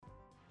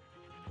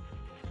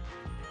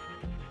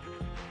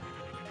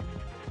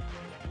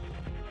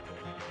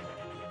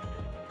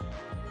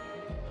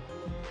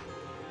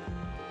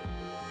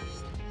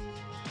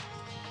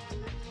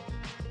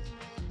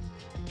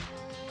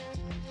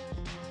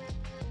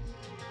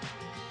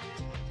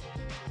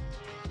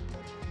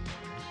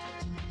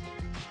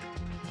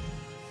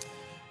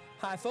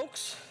Hi,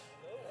 folks.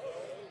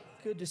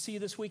 Good to see you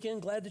this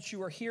weekend. Glad that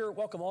you are here.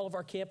 Welcome all of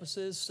our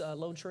campuses,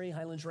 Lone Tree,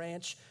 Highlands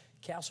Ranch,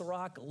 Castle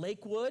Rock,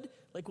 Lakewood.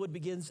 Lakewood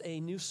begins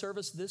a new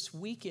service this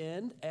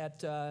weekend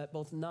at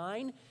both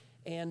 9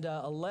 and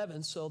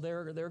 11. So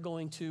they're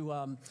going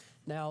to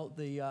now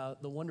the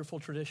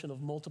wonderful tradition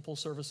of multiple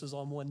services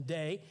on one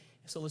day.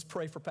 So let's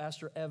pray for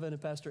Pastor Evan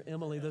and Pastor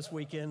Emily this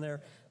weekend.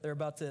 They're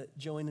about to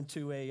join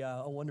into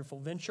a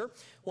wonderful venture.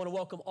 I want to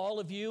welcome all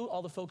of you,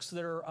 all the folks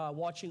that are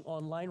watching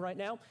online right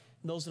now,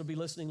 and those that will be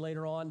listening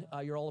later on.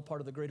 You're all a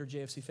part of the greater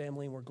JFC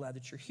family, and we're glad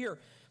that you're here.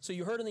 So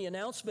you heard in the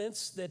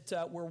announcements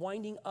that we're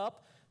winding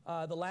up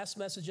the last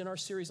message in our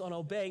series on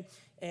Obey.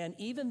 And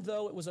even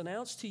though it was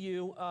announced to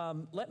you,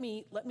 let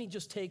me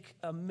just take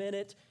a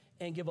minute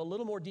and give a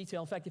little more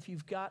detail. In fact, if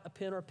you've got a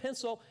pen or a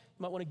pencil,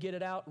 you might want to get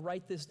it out and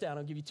write this down.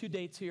 I'll give you two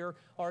dates here,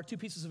 or two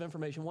pieces of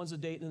information. One's a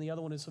date, and the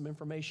other one is some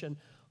information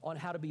on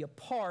how to be a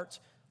part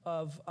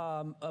of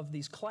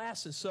these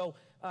classes. So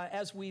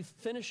as we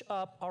finish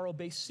up our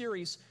Obey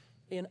series,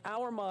 in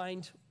our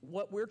mind,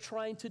 what we're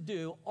trying to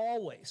do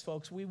always,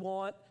 folks, we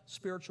want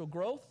spiritual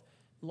growth,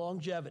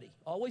 longevity.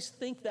 Always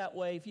think that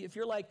way. If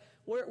you're like,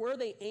 where are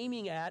they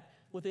aiming at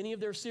with any of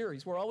their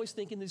series? We're always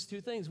thinking these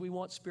two things. We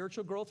want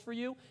spiritual growth for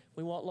you.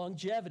 We want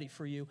longevity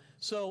for you.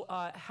 So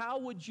how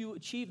would you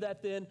achieve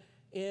that then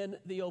in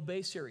the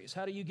Obey series?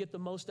 How do you get the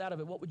most out of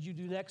it? What would you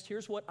do next?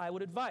 Here's what I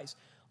would advise.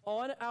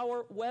 On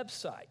our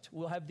website,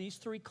 we'll have these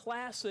three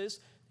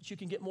classes that you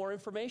can get more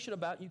information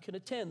about. You can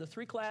attend. The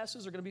three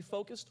classes are going to be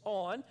focused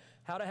on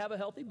how to have a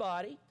healthy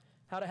body,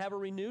 how to have a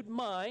renewed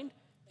mind,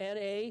 and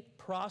a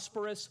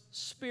prosperous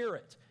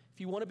spirit. If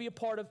you want to be a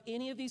part of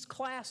any of these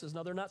classes,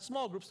 now they're not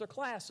small groups, they're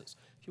classes.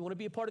 If you want to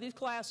be a part of these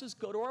classes,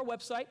 go to our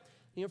website,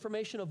 the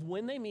information of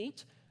when they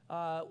meet,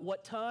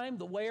 what time,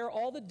 the where,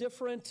 all the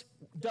different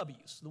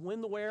W's, the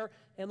when, the where,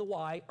 and the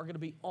why are going to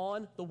be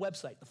on the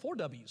website. The four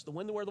W's, the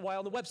when, the where, the why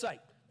on the website.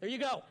 There you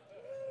go.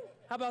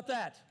 How about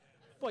that?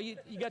 Well, you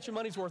got your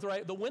money's worth,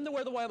 right? The when, the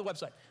where, the why on the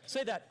website.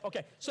 Say that.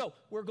 Okay, so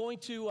we're going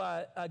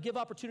to give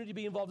opportunity to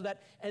be involved in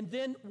that. And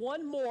then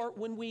one more,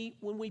 when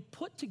we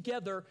put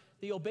together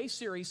the Obey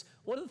series,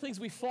 one of the things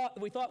we thought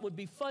would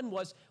be fun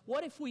was,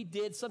 what if we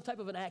did some type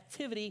of an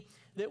activity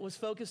that was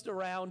focused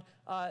around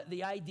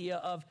the idea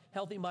of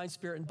healthy mind,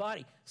 spirit, and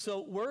body?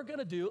 So we're going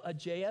to do a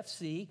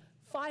JFC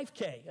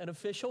 5K, an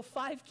official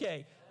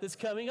 5K that's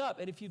coming up.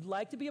 And if you'd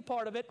like to be a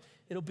part of it,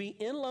 it'll be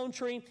in Lone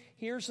Tree.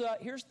 Here's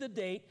the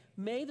date,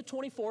 May the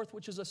 24th,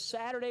 which is a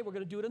Saturday. We're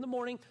going to do it in the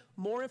morning.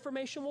 More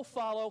information will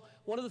follow.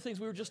 One of the things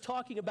we were just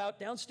talking about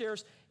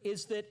downstairs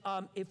is that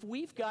if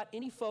we've got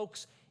any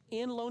folks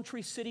in Lone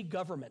Tree City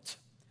government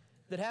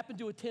that happen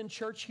to attend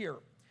church here,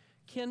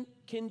 can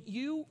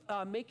you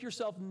make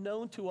yourself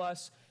known to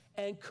us,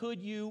 and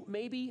could you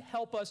maybe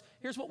help us?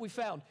 Here's what we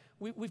found.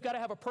 We've got to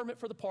have a permit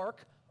for the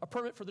park, a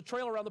permit for the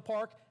trail around the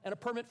park, and a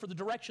permit for the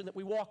direction that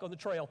we walk on the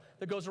trail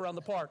that goes around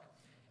the park.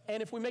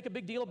 And if we make a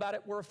big deal about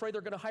it, we're afraid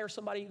they're going to hire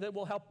somebody that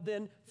will help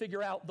then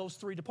figure out those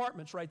three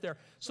departments right there.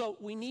 So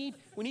we need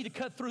to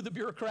cut through the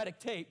bureaucratic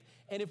tape.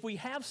 And if we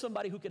have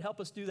somebody who can help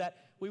us do that,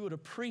 we would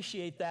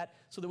appreciate that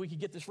so that we could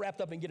get this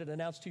wrapped up and get it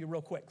announced to you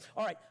real quick.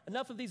 All right,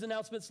 enough of these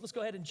announcements. Let's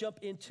go ahead and jump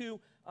into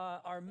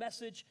our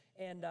message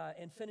and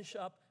finish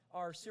up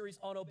our series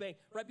on Obey.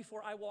 Right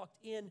before I walked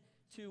in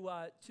to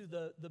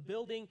the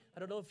building, I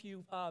don't know if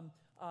you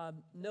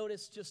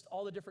noticed just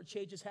all the different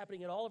changes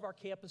happening at all of our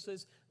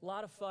campuses. A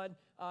lot of fun.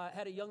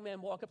 Had a young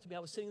man walk up to me. I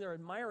was sitting there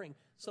admiring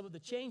some of the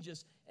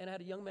changes, and I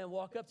had a young man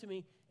walk up to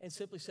me and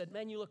simply said,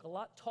 "Man, you look a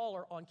lot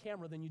taller on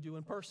camera than you do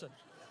in person."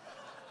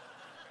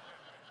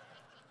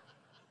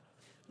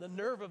 The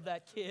nerve of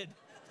that kid.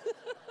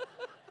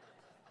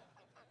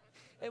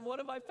 And one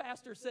of my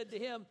pastors said to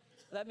him,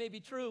 "That may be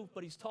true,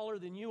 but he's taller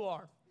than you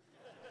are."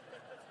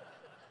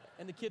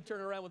 And the kid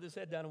turned around with his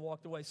head down and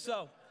walked away.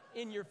 So,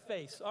 in your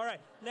face. All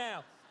right,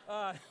 now,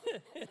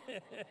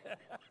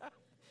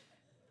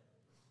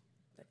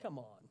 come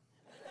on.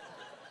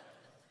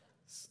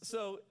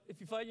 So,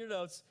 if you find your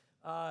notes,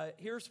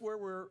 here's where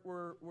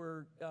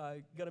we're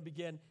going to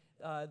begin.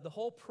 The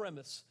whole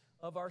premise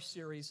of our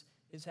series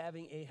is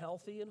having a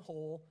healthy and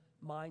whole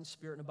mind,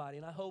 spirit, and body.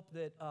 And I hope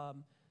that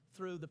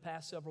through the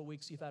past several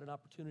weeks, you've had an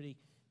opportunity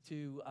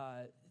to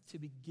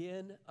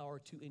begin or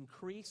to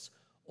increase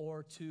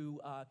or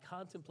to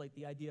contemplate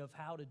the idea of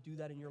how to do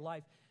that in your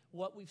life.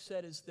 What we've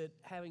said is that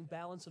having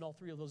balance in all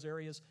three of those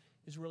areas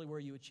is really where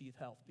you achieve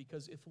health.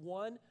 Because if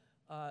one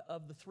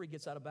of the three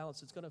gets out of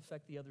balance, it's going to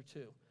affect the other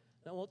two.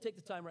 Now, I won't take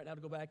the time right now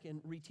to go back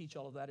and reteach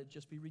all of that. It'd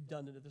just be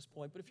redundant at this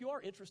point. But if you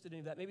are interested in any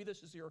of that, maybe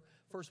this is your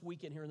first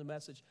weekend here in the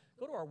message,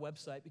 go to our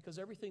website, because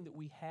everything that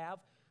we have,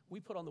 we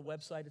put on the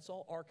website. It's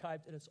all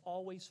archived, and it's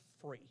always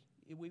free.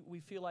 We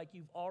feel like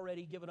you've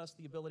already given us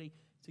the ability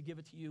to give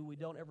it to you. We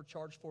don't ever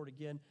charge for it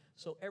again.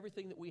 So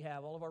everything that we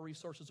have, all of our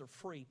resources are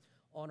free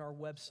on our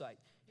website.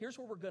 Here's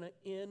where we're going to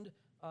end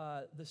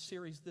the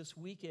series this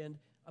weekend.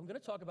 I'm going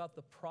to talk about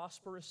the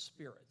prosperous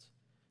spirit.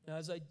 Now,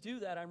 as I do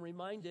that, I'm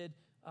reminded,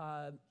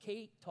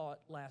 Kate taught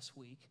last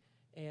week,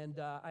 and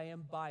I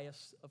am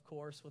biased, of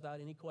course,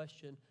 without any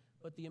question,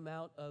 but the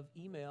amount of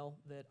email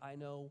that I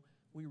know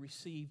we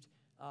received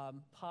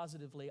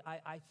positively.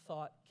 I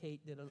thought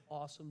Kate did an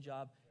awesome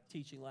job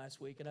teaching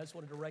last week, and I just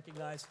wanted to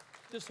recognize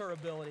just her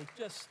ability,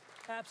 just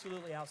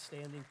absolutely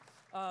outstanding.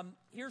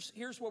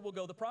 Here's where we'll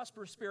go. The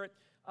prosperous spirit,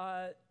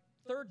 3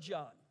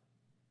 John,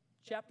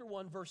 chapter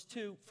 1, verse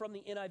 2 from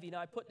the NIV. Now,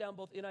 I put down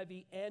both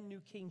NIV and New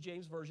King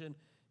James Version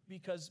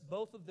because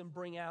both of them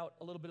bring out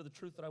a little bit of the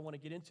truth that I want to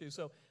get into.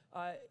 So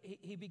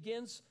he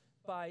begins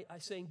by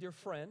saying, "Dear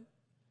friend,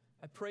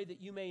 I pray that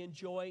you may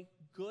enjoy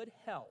good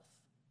health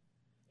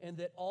and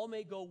that all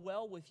may go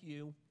well with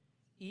you,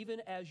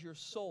 even as your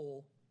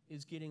soul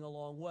is getting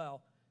along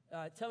well."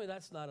 Tell me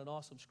that's not an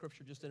awesome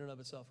scripture just in and of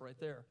itself right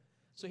there.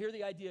 So here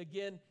the idea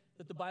again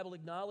that the Bible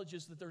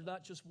acknowledges that there's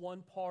not just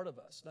one part of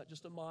us, not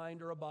just a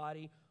mind or a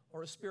body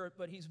or a spirit,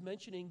 but he's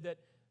mentioning that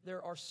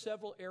there are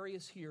several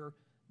areas here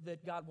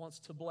that God wants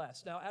to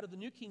bless. Now, out of the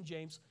New King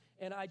James,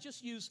 and I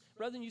just use,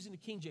 rather than using the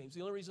King James,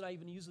 the only reason I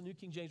even use the New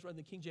King James rather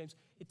than the King James,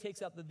 it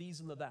takes out the these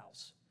and the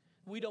thous.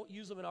 We don't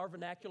use them in our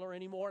vernacular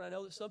anymore, and I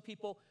know that some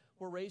people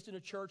were raised in a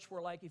church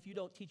where, like, if you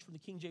don't teach from the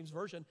King James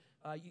Version,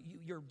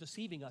 you're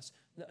deceiving us.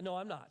 No,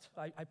 I'm not.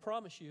 I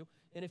promise you,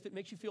 and if it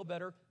makes you feel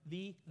better,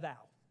 thee, thou.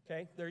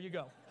 Okay, there you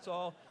go.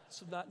 So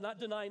not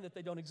denying that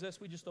they don't exist,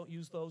 we just don't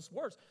use those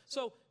words.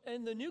 So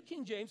in the New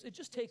King James, it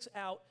just takes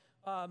out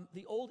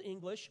the Old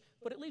English,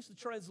 but it leaves the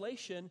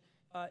translation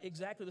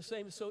exactly the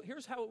same. So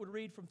here's how it would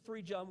read from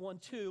 3 John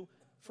 1:2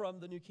 from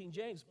the New King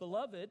James.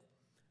 "Beloved,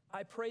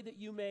 I pray that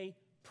you may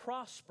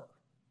prosper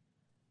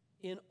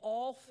in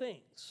all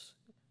things."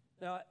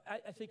 Now,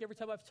 I think every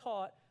time I've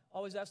taught, I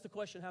always ask the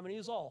question, how many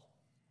is all?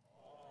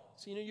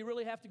 So, you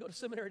really have to go to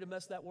seminary to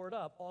mess that word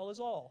up. All is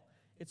all.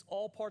 It's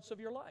all parts of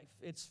your life.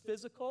 It's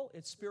physical,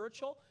 it's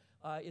spiritual,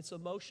 it's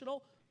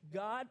emotional.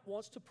 God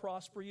wants to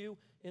prosper you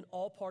in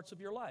all parts of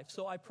your life.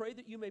 So I pray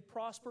that you may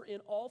prosper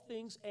in all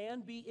things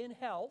and be in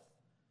health,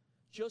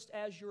 just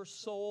as your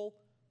soul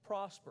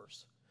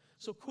prospers.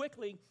 So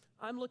quickly,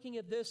 I'm looking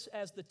at this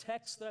as the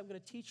text that I'm going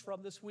to teach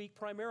from this week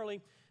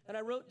primarily, and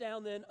I wrote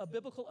down then a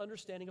biblical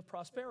understanding of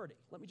prosperity.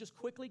 Let me just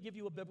quickly give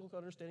you a biblical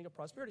understanding of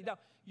prosperity. Now,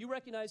 you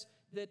recognize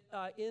that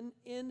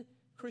in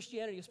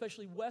Christianity,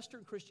 especially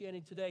Western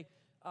Christianity today,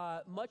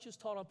 much is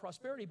taught on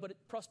prosperity, but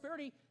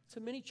prosperity to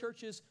many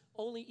churches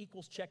only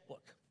equals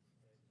checkbook.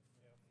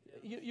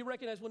 You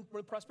recognize when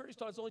prosperity is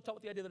taught, it's only taught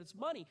with the idea that it's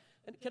money.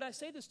 And can I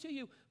say this to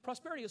you?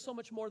 Prosperity is so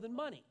much more than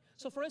money.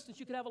 So for instance,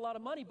 you could have a lot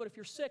of money, but if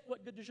you're sick,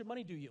 what good does your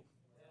money do you?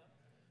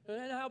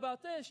 And how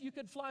about this? You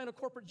could fly in a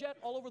corporate jet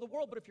all over the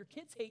world, but if your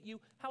kids hate you,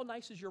 how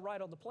nice is your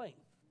ride on the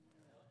plane?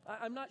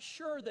 I'm not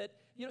sure that,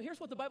 here's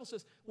what the Bible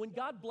says. When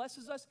God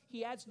blesses us,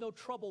 he adds no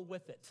trouble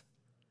with it.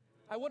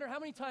 I wonder how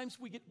many times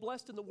we get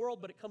blessed in the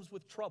world, but it comes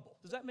with trouble.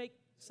 Does that make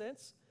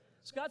sense?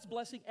 So God's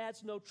blessing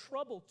adds no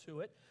trouble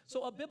to it.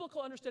 So a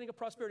biblical understanding of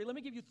prosperity. Let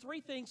me give you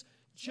 3 things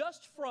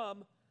just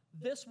from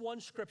this one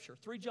scripture,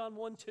 3 John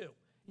 1:2.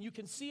 And you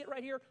can see it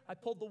right here. I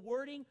pulled the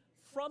wording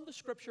from the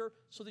scripture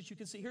so that you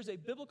can see. Here's a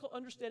biblical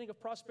understanding of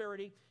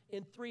prosperity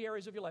in 3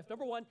 areas of your life.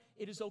 Number 1,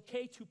 it is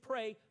okay to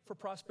pray for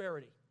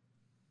prosperity.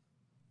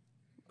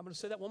 I'm going to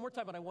say that one more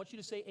time, and I want you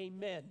to say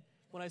amen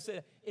when I say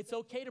that. It's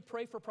okay to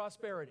pray for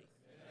prosperity.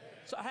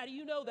 Amen. So how do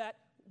you know that?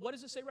 What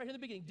does it say right here in the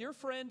beginning? Dear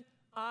friend,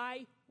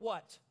 I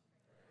what?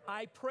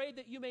 I pray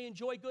that you may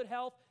enjoy good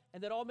health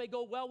and that all may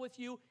go well with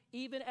you,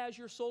 even as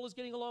your soul is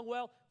getting along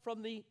well.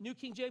 From the New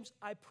King James,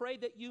 I pray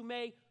that you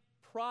may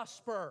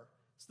prosper.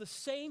 It's the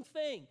same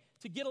thing.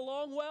 To get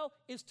along well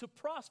is to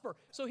prosper.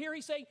 So here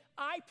he's saying,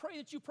 I pray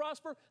that you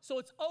prosper, so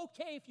it's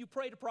okay if you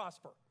pray to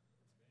prosper.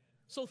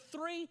 So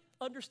 3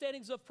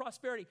 understandings of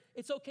prosperity.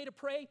 It's okay to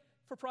pray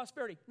for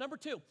prosperity. Number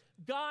 2,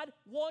 God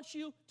wants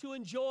you to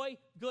enjoy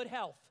good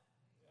health.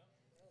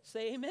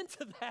 Say amen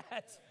to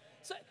that.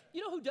 So,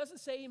 you know who doesn't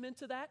say amen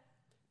to that?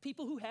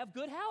 People who have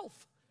good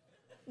health.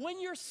 When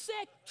you're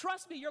sick,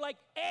 trust me, you're like,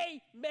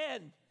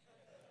 amen.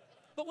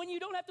 But when you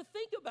don't have to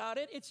think about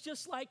it, it's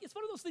just like, it's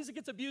one of those things that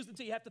gets abused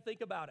until you have to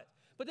think about it.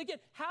 But again,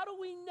 how do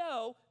we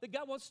know that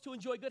God wants us to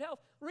enjoy good health?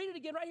 Read it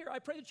again right here. I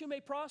pray that you may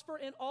prosper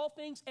in all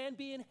things and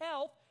be in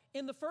health.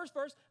 In the first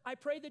verse, I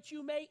pray that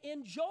you may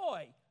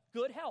enjoy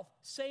good health.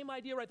 Same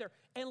idea right there.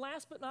 And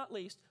last but not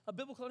least, a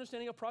biblical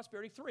understanding of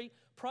prosperity. 3,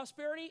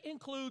 prosperity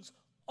includes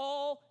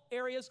all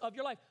areas of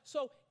your life.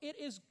 So it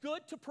is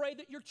good to pray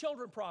that your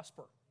children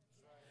prosper.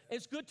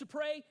 It's good to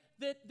pray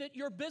that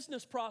your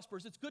business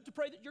prospers. It's good to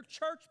pray that your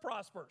church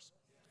prospers.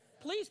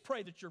 Please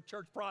pray that your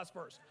church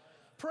prospers.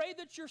 Pray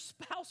that your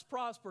spouse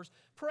prospers.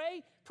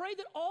 Pray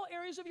that all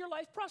areas of your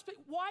life prosper.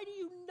 Why do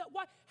you know?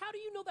 How do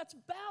you know that's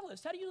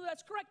balanced? How do you know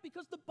that's correct?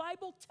 Because the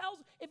Bible tells,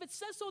 if it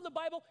says so in the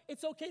Bible,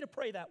 it's okay to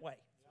pray that way.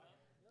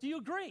 Do you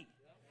agree?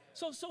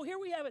 So here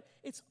we have it.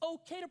 It's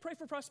okay to pray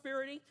for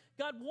prosperity.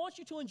 God wants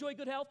you to enjoy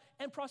good health,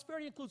 and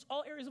prosperity includes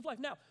all areas of life.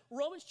 Now,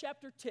 Romans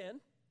chapter 10,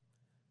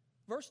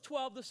 verse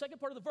 12, the second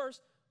part of the verse,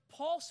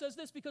 Paul says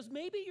this because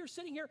maybe you're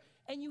sitting here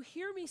and you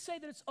hear me say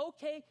that it's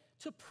okay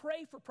to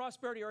pray for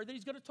prosperity, or that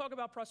he's going to talk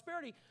about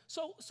prosperity.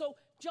 So,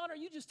 John, are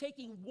you just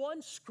taking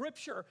one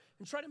scripture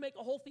and trying to make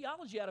a whole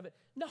theology out of it?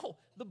 No,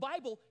 the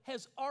Bible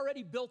has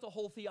already built a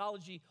whole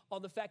theology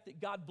on the fact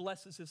that God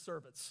blesses his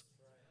servants.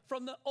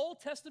 From the Old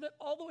Testament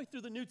all the way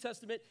through the New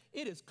Testament,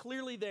 it is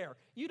clearly there.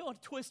 You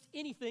don't twist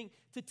anything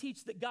to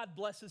teach that God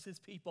blesses his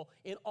people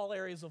in all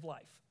areas of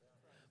life.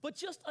 But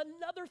just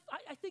another,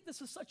 I think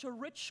this is such a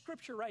rich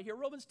scripture right here,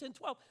 Romans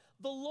 10:12.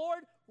 The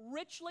Lord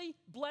richly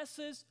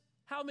blesses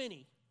how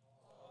many?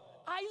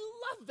 All. I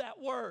love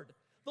that word.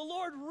 The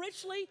Lord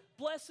richly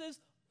blesses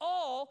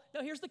all.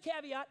 Now here's the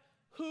caveat,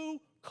 who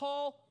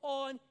call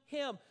on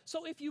him.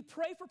 So if you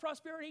pray for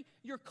prosperity,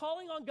 you're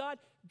calling on God.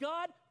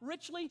 God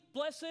richly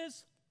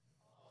blesses.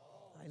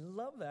 I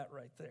love that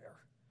right there.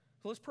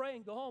 So let's pray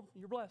and go home.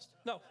 You're blessed.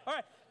 No, all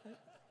right.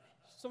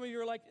 Some of you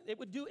are like, that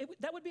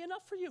would be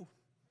enough for you.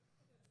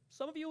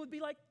 Some of you would be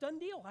like, done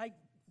deal. I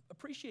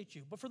appreciate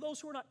you. But for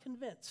those who are not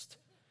convinced,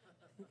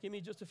 give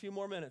me just a few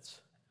more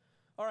minutes.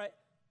 All right.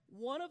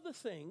 One of the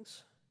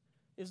things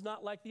is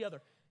not like the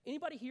other.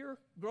 Anybody here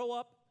grow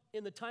up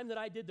in the time that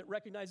I did that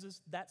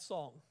recognizes that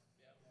song?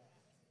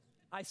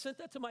 I sent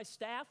that to my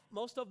staff.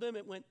 Most of them,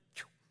 it went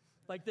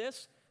like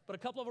this. But a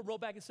couple of them wrote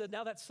back and said,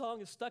 now that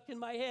song is stuck in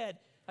my head.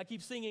 I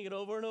keep singing it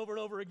over and over and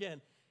over again.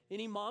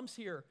 Any moms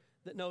here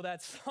that know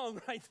that song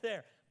right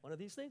there? One of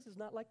these things is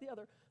not like the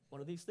other. One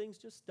of these things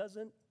just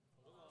doesn't.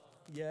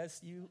 Yes,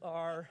 you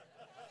are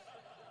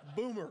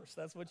boomers.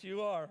 That's what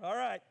you are. All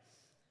right.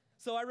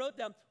 So I wrote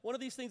down, one of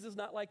these things is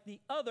not like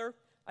the other.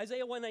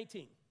 Isaiah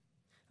 119.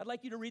 I'd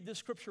like you to read this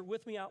scripture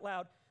with me out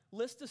loud.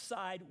 List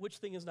aside which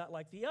thing is not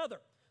like the other.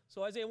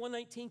 So Isaiah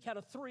 119, count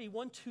of three.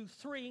 1, 2,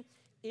 3.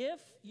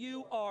 If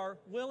you are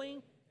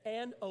willing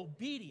and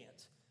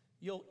obedient,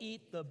 you'll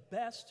eat the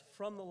best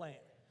from the land.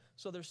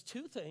 So there's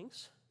two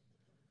things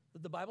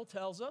that the Bible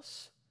tells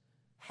us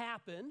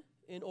happen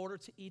in order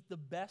to eat the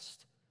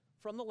best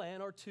from the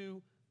land or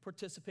to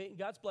participate in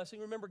God's blessing.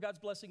 Remember, God's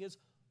blessing is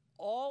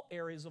all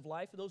areas of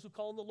life, and those who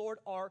call on the Lord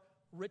are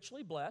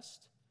richly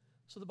blessed.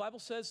 So the Bible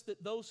says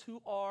that those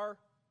who are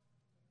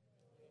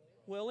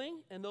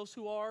willing and those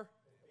who are,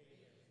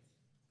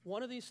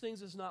 one of these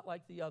things is not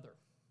like the other.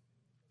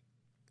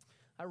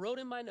 I wrote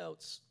in my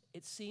notes,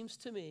 it seems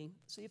to me,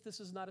 see if this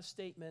is not a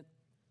statement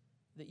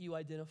that you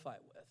identify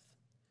with.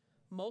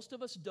 Most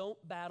of us don't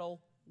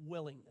battle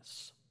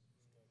willingness.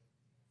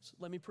 So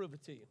let me prove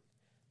it to you.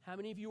 How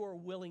many of you are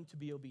willing to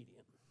be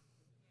obedient?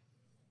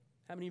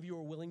 How many of you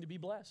are willing to be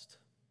blessed?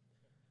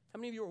 How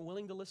many of you are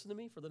willing to listen to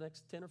me for the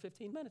next 10 or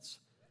 15 minutes?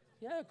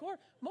 Yeah, of course.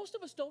 Most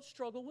of us don't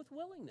struggle with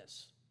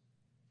willingness.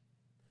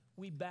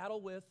 We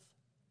battle with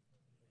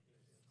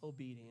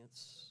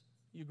obedience.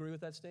 You agree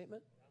with that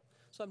statement?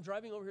 So I'm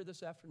driving over here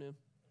this afternoon,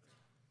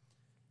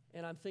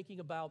 and I'm thinking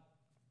about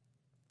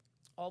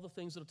all the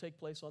things that will take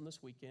place on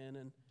this weekend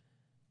and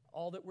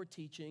all that we're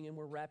teaching, and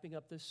we're wrapping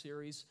up this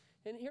series.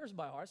 And here's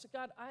my heart. I said,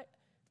 God, I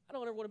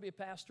don't ever want to be a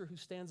pastor who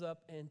stands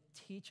up and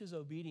teaches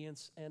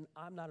obedience, and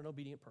I'm not an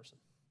obedient person.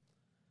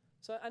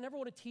 So I never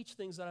want to teach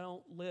things that I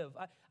don't live.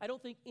 I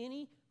don't think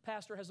any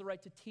pastor has the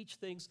right to teach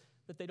things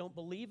that they don't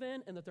believe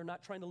in and that they're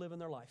not trying to live in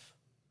their life.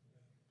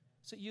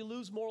 So you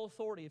lose moral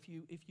authority if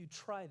you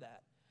try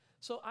that.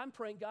 So I'm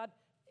praying, God,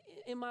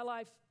 in my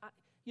life,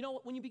 you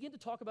know, when you begin to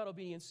talk about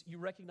obedience, you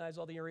recognize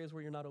all the areas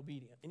where you're not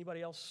obedient.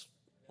 Anybody else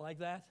like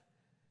that?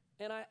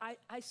 And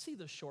I see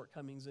the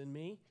shortcomings in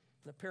me.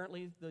 And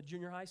apparently the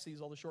junior high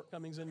sees all the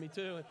shortcomings in me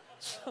too. And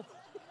so,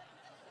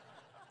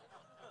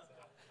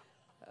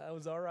 that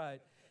was all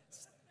right.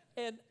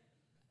 And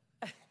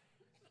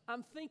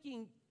I'm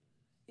thinking,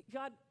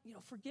 God, you know,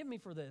 forgive me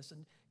for this.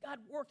 And God,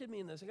 work in me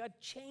in this. And God,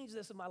 change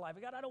this in my life.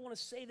 And God, I don't want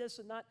to say this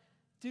and not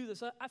do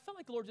this. I felt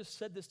like the Lord just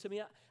said this to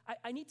me.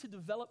 I need to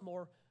develop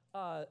more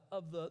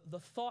of the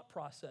thought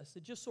process.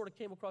 It just sort of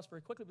came across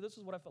very quickly, but this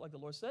is what I felt like the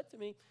Lord said to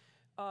me.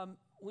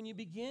 When you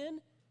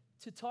begin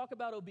to talk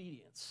about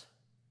obedience,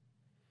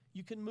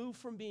 you can move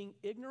from being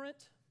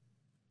ignorant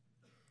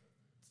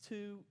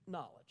to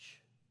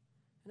knowledge.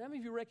 And how many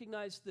of you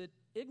recognize that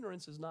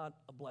ignorance is not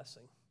a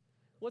blessing?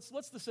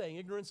 What's the saying?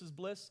 Ignorance is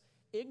bliss.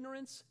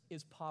 Ignorance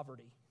is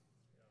poverty.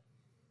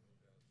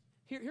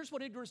 Here's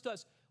what ignorance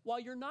does. While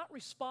you're not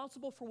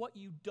responsible for what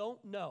you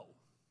don't know,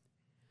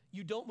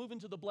 you don't move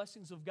into the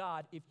blessings of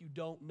God if you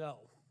don't know.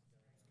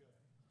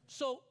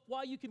 So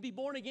while you can be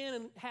born again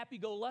and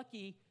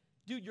happy-go-lucky,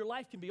 dude, your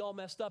life can be all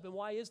messed up. And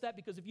why is that?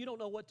 Because if you don't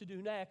know what to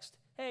do next,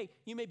 hey,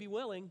 you may be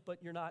willing,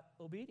 but you're not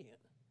obedient.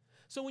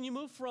 So when you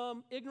move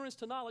from ignorance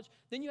to knowledge,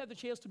 then you have the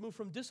chance to move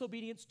from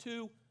disobedience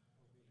to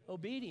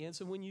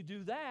obedience. And when you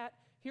do that,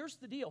 here's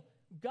the deal.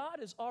 God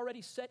has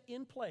already set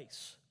in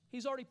place.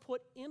 He's already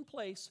put in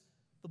place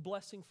the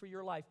blessing for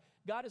your life.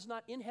 God is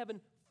not in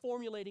heaven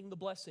formulating the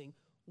blessing,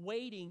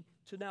 waiting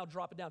to now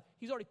drop it down.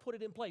 He's already put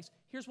it in place.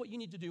 Here's what you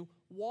need to do.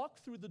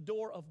 Walk through the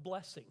door of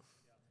blessing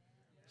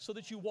so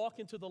that you walk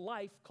into the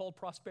life called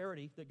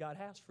prosperity that God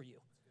has for you.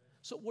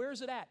 So where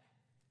is it at?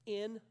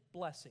 In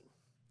blessing,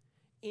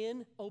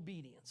 in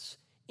obedience,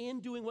 in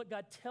doing what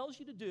God tells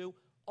you to do,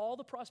 all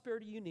the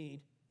prosperity you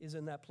need is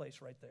in that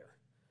place right there.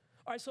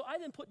 All right, so I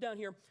then put down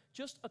here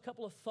just a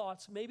couple of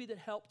thoughts maybe that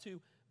help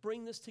to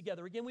bring this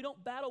together. Again, we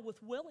don't battle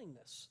with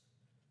willingness.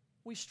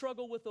 We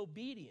struggle with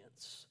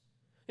obedience.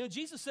 You know,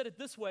 Jesus said it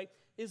this way,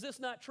 is this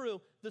not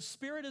true? The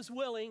spirit is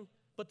willing,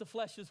 but the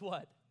flesh is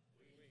what?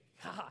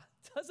 God,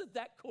 doesn't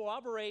that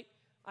corroborate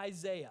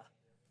Isaiah?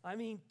 I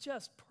mean,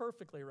 just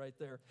perfectly right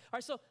there. All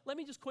right, so let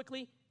me just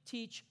quickly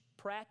teach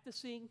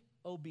practicing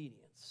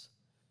obedience.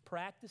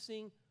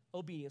 Practicing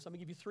obedience. I'm going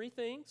to give you 3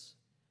 things.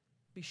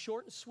 Be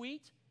short and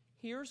sweet.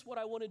 Here's what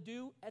I want to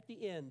do at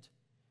the end.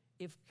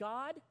 If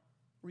God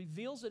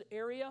reveals an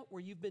area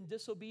where you've been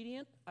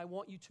disobedient, I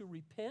want you to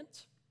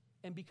repent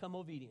and become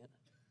obedient.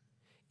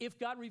 If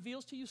God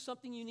reveals to you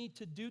something you need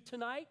to do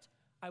tonight,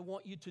 I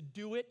want you to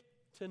do it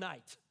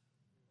tonight.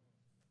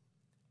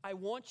 I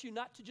want you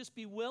not to just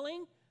be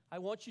willing, I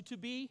want you to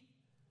be,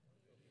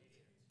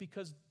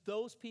 because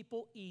those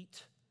people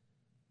eat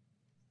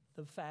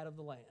the fat of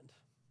the land,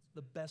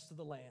 the best of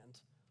the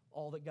land,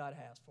 all that God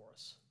has for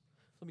us.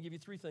 Let me give you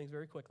 3 things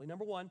very quickly.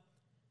 Number 1,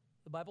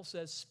 the Bible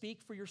says,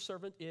 speak for your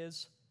servant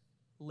is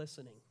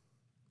listening.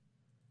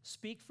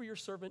 Speak for your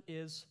servant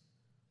is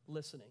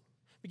listening.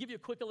 Let me give you a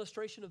quick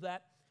illustration of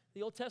that.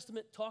 The Old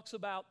Testament talks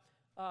about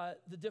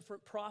the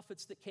different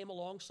prophets that came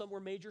along. Some were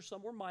major,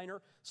 some were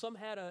minor. Some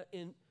had an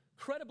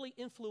incredibly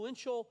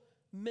influential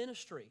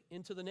ministry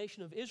into the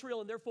nation of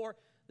Israel, and therefore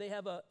they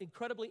have an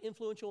incredibly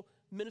influential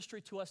ministry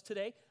to us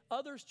today.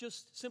 Others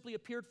just simply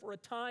appeared for a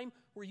time,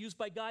 were used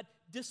by God,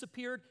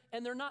 disappeared,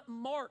 and they're not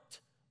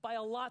marked by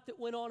a lot that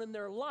went on in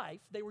their life.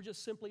 They were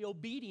just simply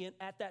obedient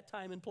at that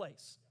time and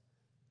place.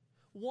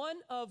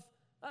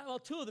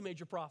 Two of the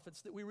major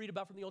prophets that we read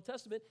about from the Old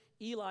Testament,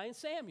 Eli and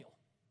Samuel.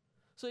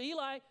 So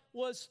Eli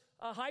was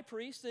a high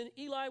priest, and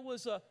Eli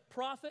was a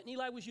prophet, and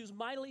Eli was used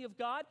mightily of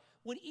God.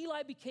 When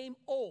Eli became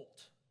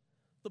old,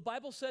 the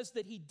Bible says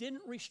that he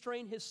didn't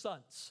restrain his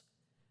sons.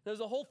 There's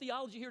a whole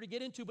theology here to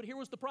get into, but here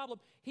was the problem.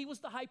 He was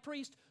the high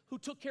priest who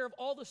took care of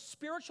all the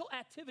spiritual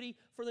activity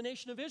for the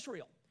nation of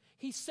Israel.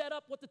 He set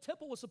up what the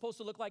temple was supposed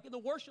to look like in the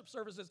worship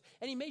services,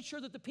 and he made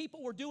sure that the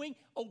people were doing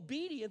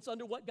obedience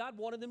under what God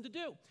wanted them to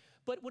do.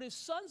 But when his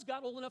sons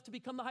got old enough to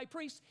become the high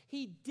priest,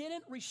 he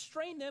didn't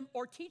restrain them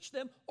or teach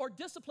them or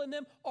discipline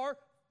them or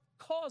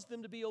cause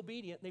them to be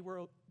obedient. They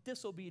were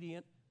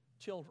disobedient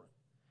children.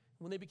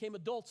 When they became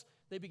adults,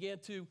 they began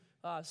to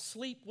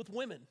sleep with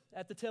women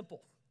at the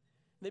temple.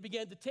 And they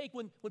began to take,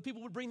 when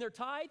people would bring their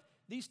tithe,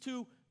 these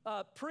 2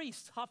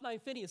 priests, Hophni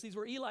and Phinehas, these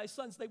were Eli's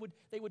sons, they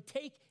would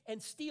take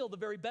and steal the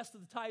very best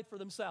of the tithe for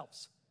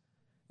themselves.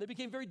 They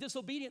became very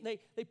disobedient.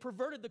 They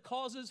perverted the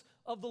causes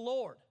of the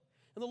Lord.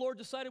 And the Lord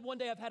decided one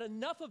day, I've had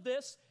enough of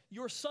this.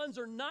 Your sons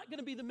are not going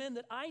to be the men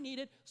that I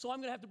needed, so I'm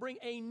going to have to bring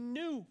a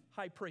new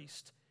high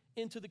priest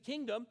into the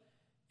kingdom.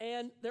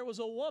 And there was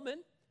a woman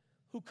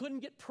who couldn't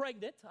get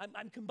pregnant.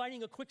 I'm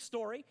combining a quick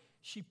story.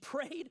 She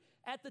prayed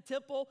at the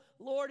temple,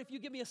 Lord, if you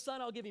give me a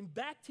son, I'll give him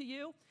back to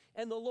you.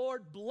 And the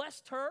Lord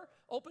blessed her,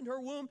 opened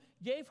her womb,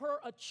 gave her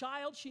a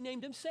child. She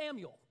named him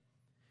Samuel.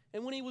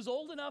 And when he was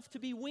old enough to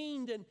be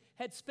weaned and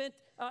had spent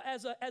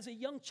as a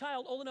young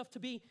child, old enough to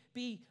be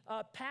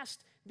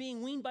past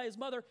being weaned by his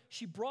mother,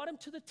 she brought him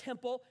to the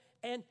temple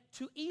and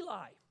to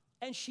Eli.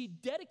 And she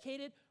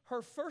dedicated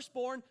her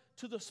firstborn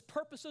to the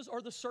purposes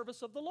or the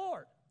service of the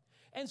Lord.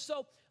 And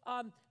so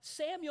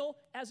Samuel,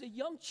 as a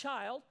young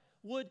child,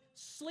 would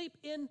sleep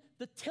in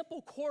the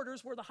temple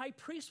quarters where the high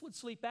priest would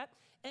sleep at,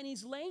 and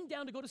he's laying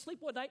down to go to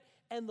sleep one night,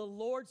 and the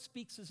Lord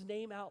speaks his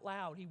name out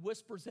loud. He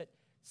whispers it,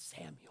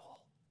 Samuel.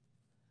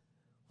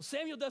 Well,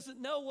 Samuel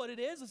doesn't know what it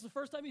is. It's the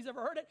first time he's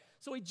ever heard it.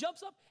 So he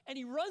jumps up, and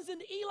he runs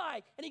into Eli,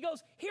 and he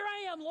goes, here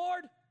I am,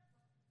 Lord.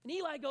 And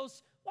Eli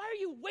goes, why are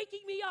you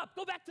waking me up?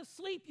 Go back to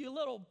sleep, you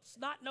little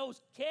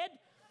snot-nosed kid.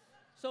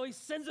 So he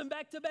sends him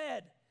back to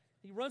bed.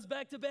 He runs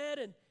back to bed,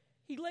 and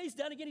he lays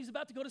down again. He's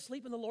about to go to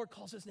sleep, and the Lord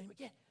calls his name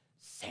again,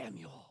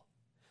 Samuel.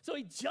 So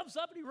he jumps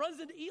up, and he runs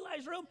into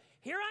Eli's room.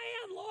 Here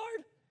I am,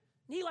 Lord.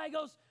 And Eli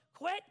goes,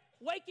 quit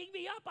waking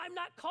me up. I'm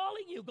not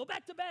calling you. Go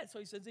back to bed. So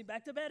he sends him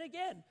back to bed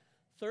again.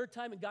 3rd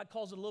time, and God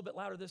calls it a little bit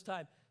louder this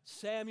time,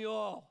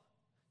 Samuel.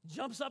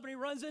 Jumps up, and he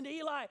runs into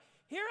Eli.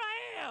 Here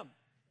I am.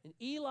 And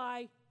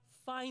Eli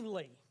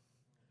finally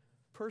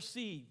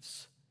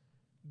perceives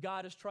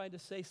God is trying to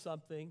say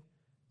something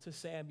to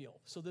Samuel.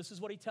 So this is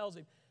what he tells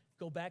him.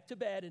 Go back to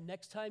bed, and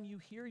next time you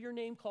hear your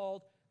name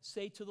called,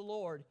 say to the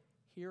Lord,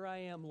 here I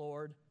am,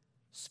 Lord.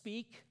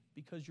 Speak,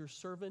 because your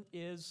servant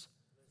is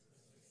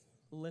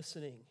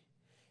listening.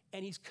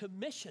 And he's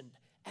commissioned,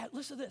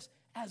 listen to this,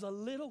 as a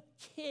little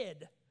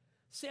kid,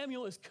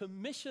 Samuel is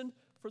commissioned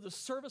for the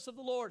service of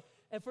the Lord.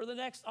 And for the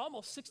next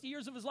almost 60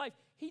 years of his life,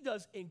 he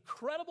does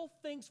incredible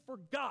things for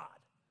God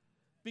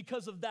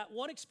because of that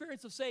one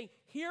experience of saying,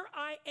 here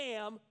I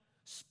am,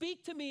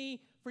 speak to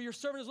me, for your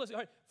servant is listening.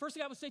 All right, first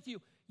thing I would say to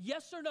you,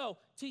 yes or no?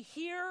 To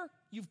hear,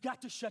 you've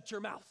got to shut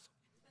your mouth.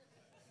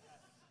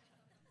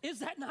 Is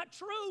that not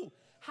true?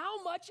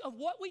 How much of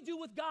what we do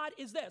with God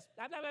is this?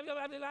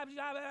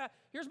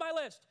 Here's my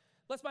list.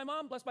 Bless my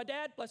mom, bless my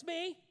dad, bless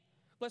me.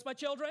 Bless my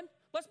children.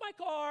 Bless my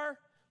car.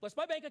 Bless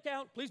my bank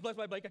account. Please bless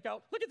my bank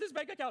account. Look at this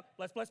bank account.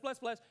 Bless, bless, bless,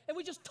 bless. And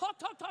we just talk.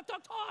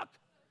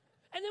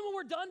 And then when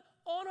we're done,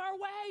 on our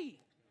way.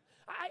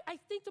 I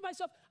think to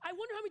myself, I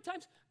wonder how many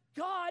times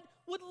God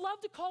would love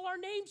to call our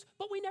names,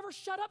 but we never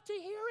shut up to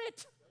hear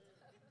it.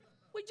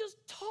 We just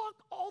talk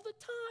all the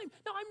time.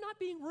 Now, I'm not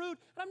being rude,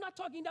 and I'm not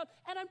talking down,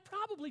 and I'm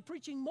probably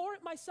preaching more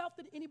at myself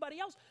than anybody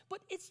else, but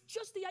it's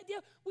just the idea.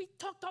 We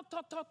talk,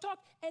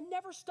 and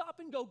never stop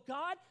and go,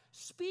 God,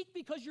 speak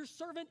because your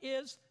servant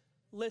is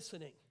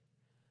listening.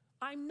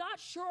 I'm not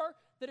sure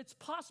that it's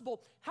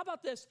possible. How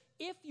about this?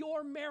 If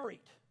you're married,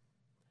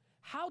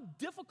 how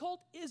difficult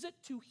is it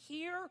to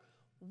hear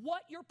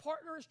what your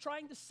partner is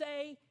trying to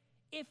say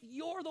if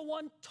you're the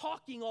one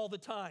talking all the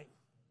time?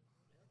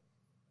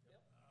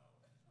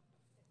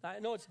 I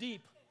know it's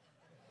deep.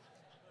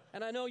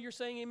 And I know you're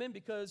saying amen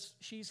because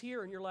she's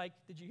here and you're like,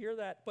 did you hear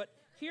that? But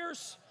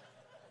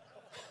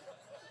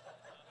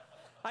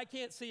I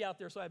can't see out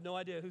there, so I have no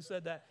idea who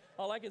said that.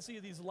 All I can see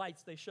are these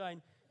lights, they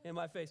shine in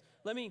my face.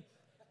 Let me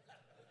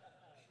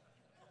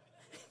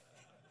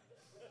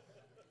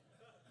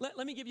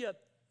give you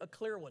a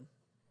clear one.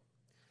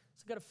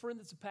 So I've got a friend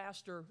that's a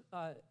pastor,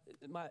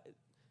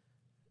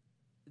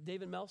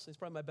 David Melson. He's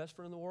probably my best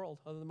friend in the world,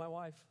 other than my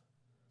wife.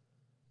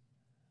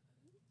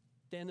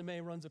 Dan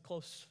DeMay runs a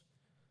close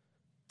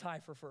tie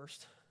for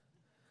first.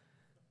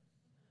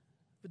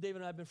 But David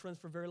and I have been friends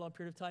for a very long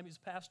period of time. He's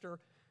a pastor,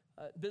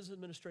 business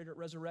administrator at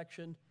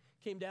Resurrection.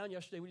 Came down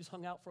yesterday. We just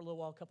hung out for a little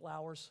while, a couple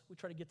hours. We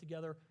try to get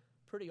together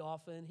pretty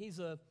often. He's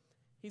a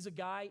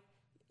guy,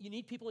 you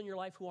need people in your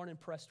life who aren't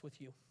impressed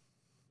with you.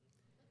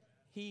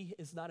 He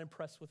is not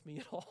impressed with me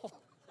at all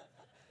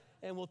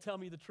and will tell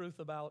me the truth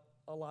about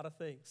a lot of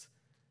things.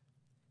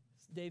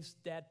 Dave's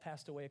dad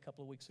passed away a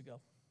couple of weeks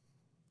ago.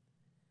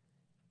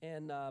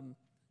 And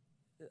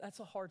that's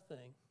a hard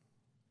thing.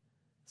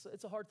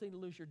 It's a hard thing to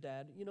lose your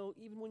dad. You know,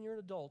 even when you're an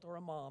adult or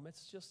a mom,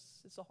 it's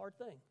a hard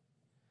thing.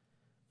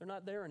 They're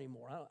not there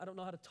anymore. I don't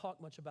know how to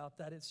talk much about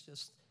that. It's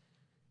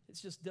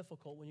just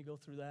difficult when you go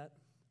through that.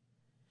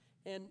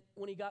 And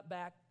when he got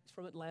back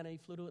from Atlanta, he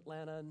flew to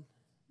Atlanta and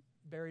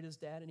buried his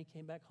dad, and he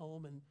came back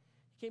home, and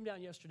he came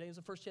down yesterday. It was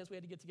the first chance we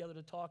had to get together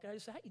to talk. And I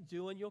just said, how you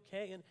doing? You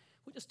okay? And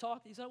we just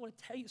talked. He said, I want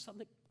to tell you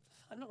something.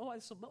 I don't know why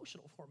it's so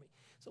emotional for me.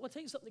 So I want to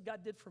tell you something that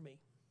God did for me.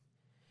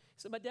 He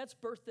said, my dad's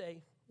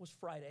birthday was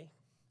Friday,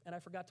 and I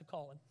forgot to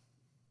call him. And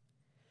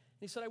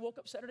he said, I woke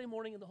up Saturday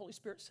morning, and the Holy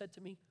Spirit said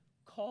to me,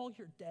 call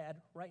your dad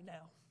right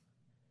now.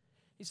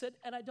 He said,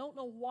 and I don't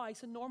know why. He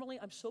said, normally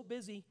I'm so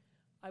busy,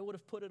 I would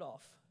have put it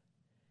off.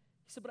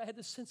 He said, but I had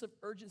this sense of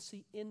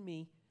urgency in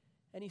me.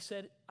 And he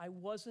said, I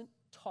wasn't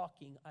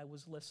talking, I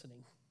was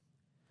listening.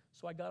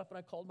 So I got up and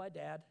I called my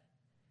dad,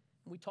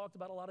 and we talked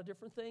about a lot of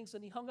different things,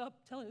 and he hung up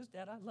telling his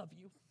dad, I love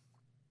you.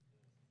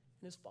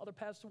 And his father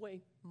passed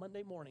away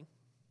Monday morning.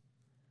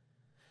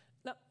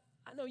 Now,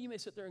 I know you may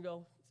sit there and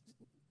go,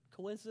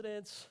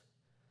 coincidence,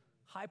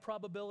 high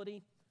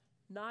probability.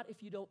 Not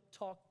if you don't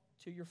talk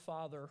to your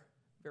father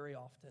very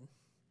often.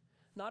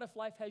 Not if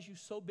life has you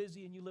so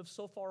busy and you live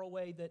so far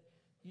away that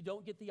you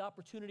don't get the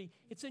opportunity.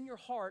 It's in your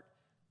heart,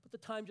 but the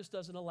time just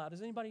doesn't allow.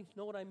 Does anybody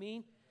know what I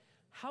mean?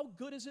 How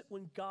good is it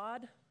when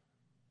God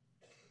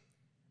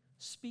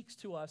speaks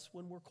to us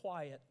when we're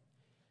quiet?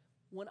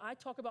 When I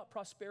talk about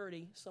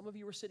prosperity, some of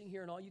you are sitting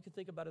here and all you can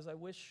think about is, I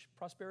wish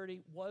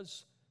prosperity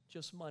was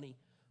just money.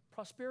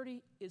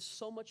 Prosperity is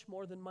so much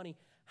more than money.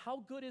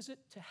 How good is it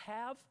to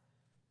have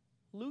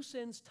loose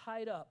ends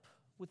tied up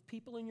with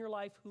people in your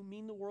life who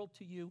mean the world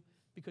to you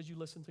because you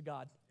listen to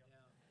God?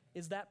 Yeah.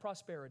 Is that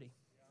prosperity?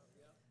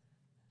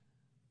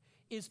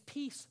 Yeah. Is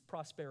peace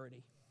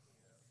prosperity?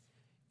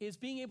 Yeah. Is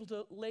being able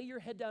to lay your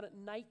head down at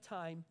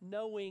nighttime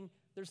knowing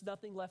there's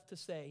nothing left to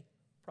say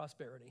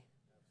prosperity?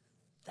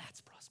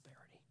 That's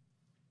prosperity.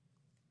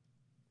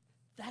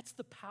 That's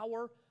the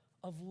power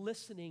of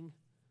listening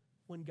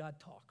when God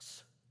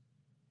talks.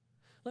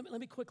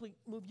 Let me quickly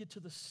move you to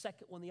the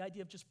second one, the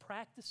idea of just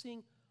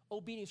practicing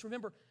obedience.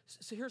 Remember,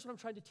 so here's what I'm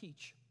trying to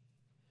teach.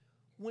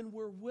 When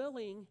we're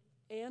willing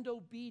and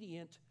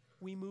obedient,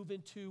 we move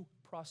into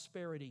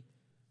prosperity.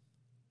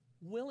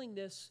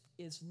 Willingness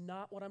is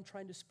not what I'm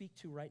trying to speak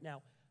to right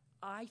now.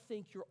 I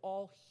think you're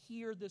all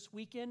here this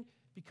weekend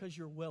because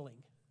you're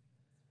willing.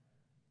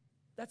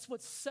 That's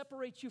what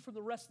separates you from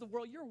the rest of the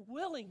world. You're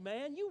willing,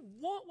 man. You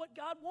want what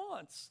God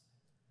wants.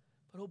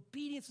 But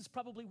obedience is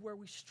probably where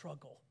we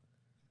struggle.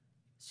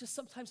 It's just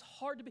sometimes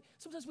hard to be.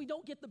 Sometimes we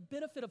don't get the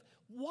benefit of,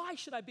 why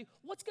should I be?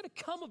 What's going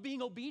to come of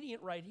being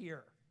obedient right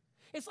here?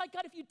 It's like,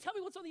 God, if you tell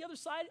me what's on the other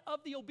side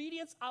of the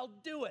obedience, I'll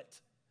do it.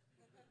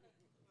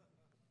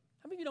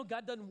 How many of you know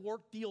God doesn't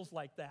work deals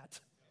like that?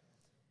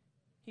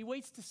 He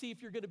waits to see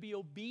if you're going to be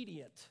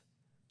obedient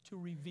to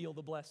reveal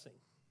the blessing.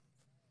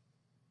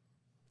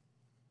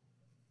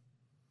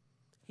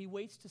 He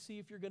waits to see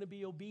if you're going to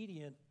be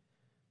obedient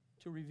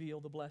to reveal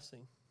the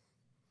blessing.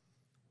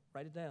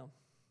 Write it down.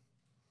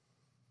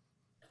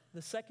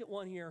 The second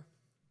one here,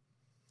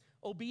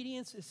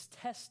 obedience is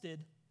tested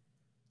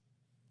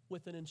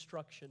with an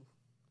instruction.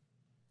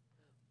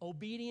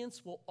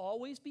 Obedience will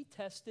always be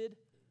tested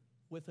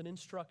with an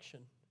instruction.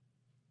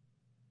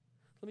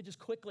 Let me just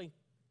quickly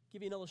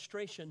give you an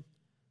illustration.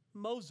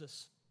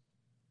 Moses.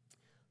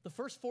 The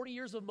first 40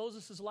 years of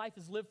Moses' life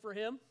is lived for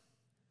him.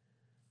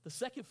 The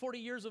second 40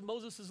 years of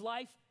Moses'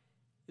 life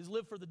is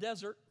lived for the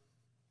desert.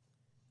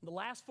 And the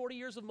last 40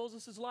 years of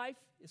Moses' life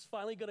is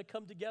finally going to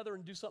come together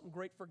and do something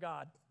great for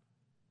God.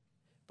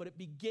 But it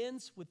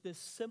begins with this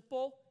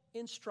simple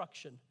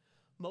instruction.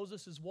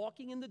 Moses is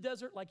walking in the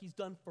desert like he's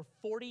done for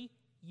 40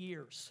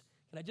 years.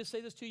 Can I just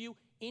say this to you?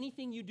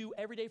 Anything you do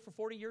every day for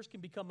 40 years can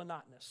become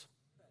monotonous.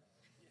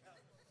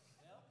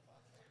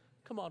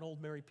 Come on,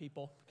 old married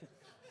people.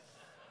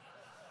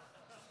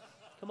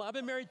 Come on, I've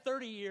been married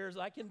 30 years.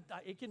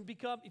 It can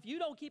become, if you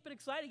don't keep it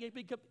exciting, it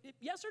can become,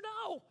 yes or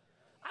no?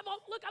 I've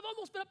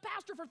almost been a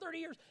pastor for 30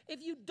 years.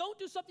 If you don't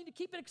do something to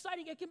keep it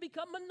exciting, it can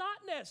become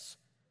monotonous.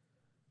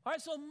 All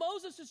right, so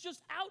Moses is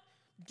just out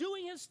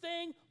doing his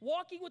thing,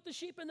 walking with the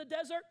sheep in the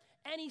desert,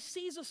 and he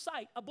sees a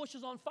sight. A bush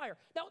is on fire.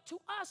 Now, to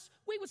us,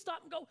 we would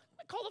stop and go,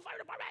 call the fire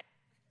department.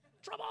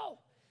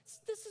 Trouble.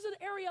 This is an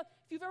area,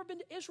 if you've ever been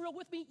to Israel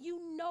with me,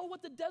 you know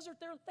what the desert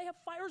there, they have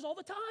fires all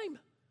the time.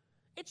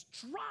 It's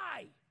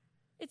dry.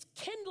 It's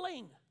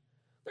kindling.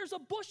 There's a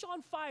bush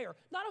on fire.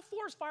 Not a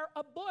forest fire,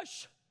 a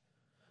bush.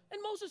 And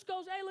Moses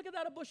goes, hey, look at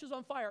that, a bush is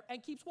on fire,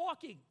 and keeps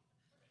walking.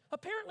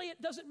 Apparently,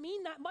 it doesn't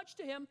mean that much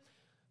to him,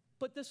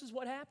 but this is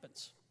what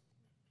happens.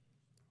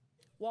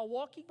 While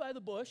walking by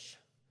the bush,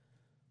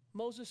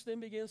 Moses then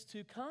begins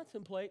to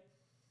contemplate,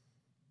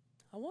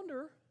 I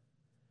wonder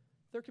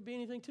if there could be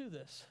anything to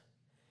this.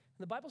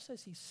 And the Bible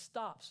says he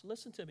stops.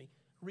 Listen to me.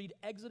 Read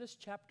Exodus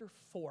chapter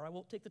 4. I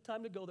won't take the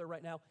time to go there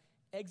right now.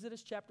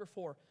 Exodus chapter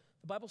 4.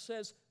 The Bible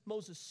says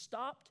Moses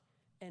stopped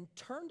and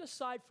turned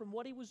aside from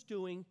what he was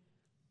doing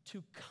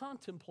to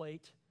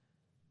contemplate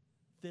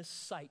this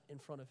sight in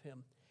front of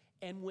him.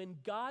 And when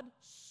God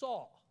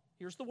saw,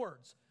 here's the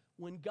words,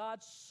 when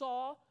God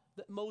saw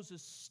that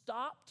Moses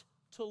stopped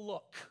to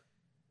look,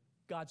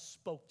 God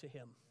spoke to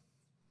him.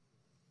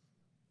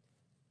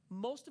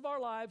 Most of our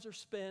lives are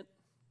spent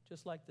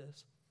just like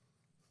this.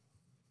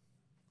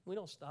 We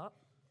don't stop.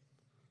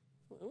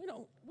 We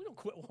don't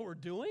quit what we're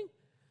doing.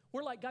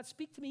 We're like, God,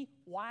 speak to me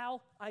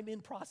while I'm in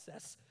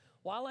process,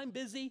 while I'm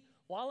busy,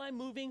 while I'm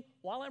moving,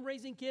 while I'm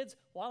raising kids,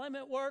 while I'm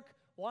at work,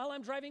 while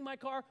I'm driving my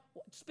car.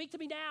 Speak to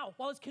me now,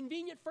 while it's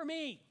convenient for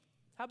me.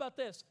 How about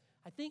this?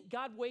 I think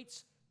God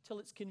waits till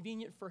it's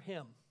convenient for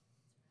him.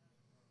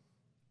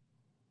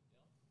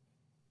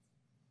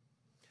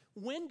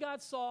 When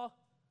God saw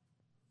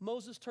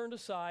Moses turned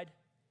aside,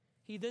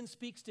 he then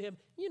speaks to him.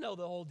 You know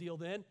the whole deal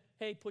then.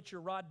 Hey, put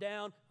your rod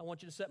down. I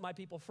want you to set my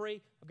people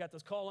free. I've got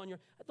this call on you.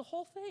 The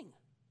whole thing.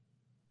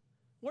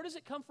 Where does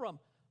it come from?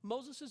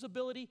 Moses'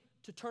 ability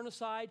to turn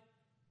aside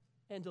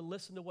and to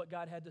listen to what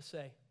God had to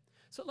say.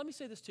 So let me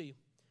say this to you.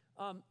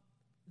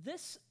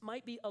 This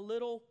might be a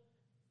little,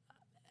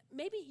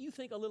 maybe you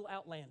think a little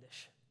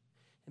outlandish.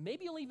 And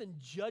maybe you'll even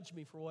judge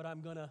me for what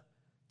I'm going to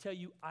tell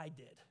you I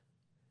did.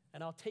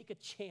 And I'll take a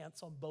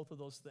chance on both of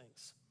those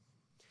things.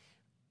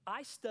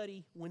 I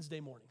study Wednesday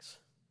mornings.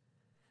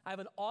 I have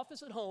an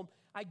office at home.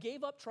 I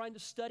gave up trying to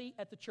study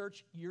at the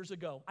church years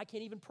ago. I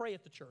can't even pray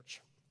at the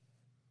church.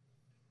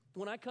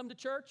 When I come to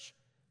church,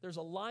 there's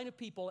a line of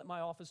people at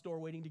my office door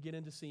waiting to get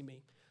in to see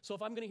me. So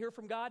if I'm going to hear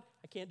from God,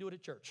 I can't do it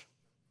at church.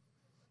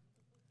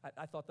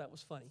 I thought that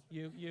was funny.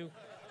 You.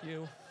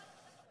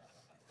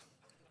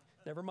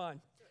 Never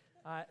mind.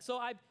 So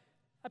I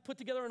put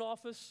together an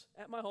office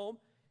at my home,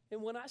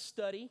 and when I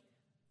study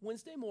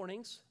Wednesday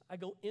mornings, I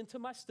go into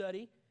my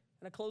study,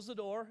 and I close the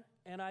door,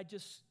 and I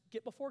just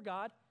get before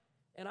God,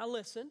 and I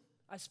listen.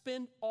 I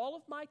spend all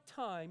of my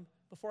time,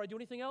 before I do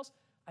anything else,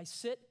 I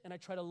sit and I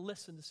try to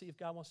listen to see if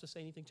God wants to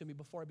say anything to me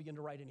before I begin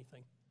to write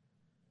anything.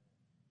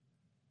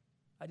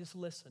 I just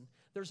listen.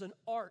 There's an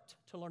art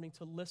to learning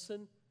to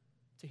listen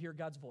to hear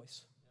God's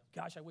voice.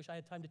 Gosh, I wish I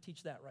had time to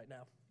teach that right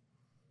now.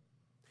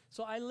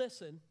 So I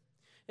listen,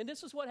 and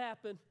this is what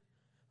happened.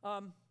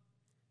 I'll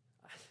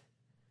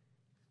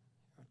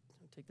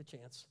take the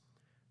chance.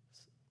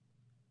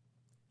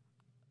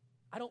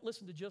 I don't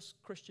listen to just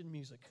Christian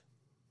music.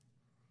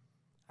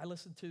 I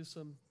listen to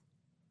some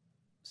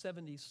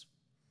 70s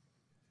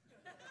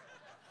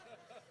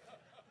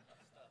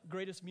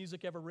greatest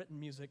music ever written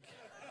music.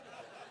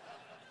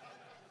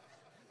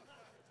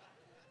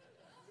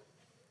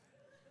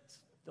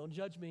 Don't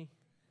judge me.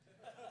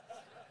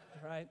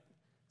 All right?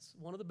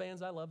 One of the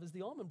bands I love is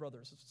the Allman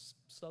Brothers. It's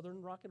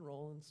Southern rock and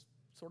roll, and it's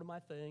sort of my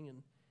thing.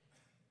 And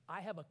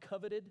I have a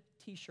coveted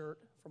T-shirt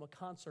from a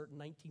concert in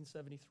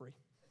 1973.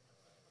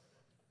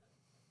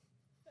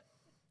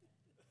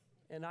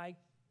 And I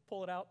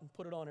pull it out and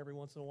put it on every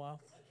once in a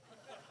while.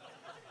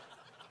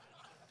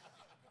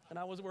 And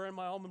I was wearing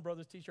my Allman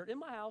Brothers T-shirt in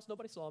my house.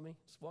 Nobody saw me.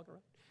 Just walking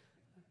around.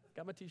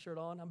 Got my T-shirt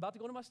on. I'm about to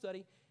go into my study.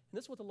 And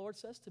this is what the Lord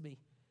says to me.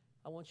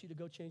 I want you to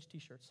go change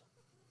T-shirts.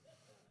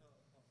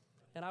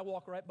 And I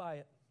walk right by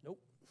it. Nope.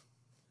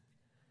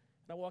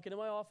 And I walk into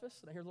my office,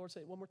 and I hear the Lord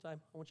say it one more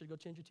time. I want you to go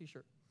change your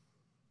T-shirt.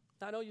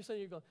 Now, I know you're saying,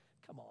 you're going,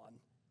 come on.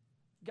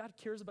 God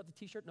cares about the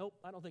t-shirt? Nope,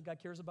 I don't think God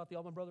cares about the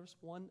Allman Brothers.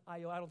 One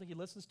iota, I don't think he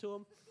listens to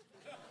them.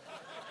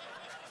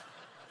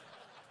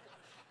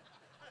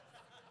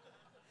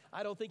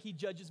 I don't think he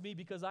judges me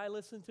because I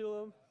listen to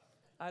him.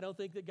 I don't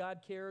think that God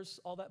cares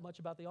all that much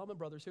about the Allman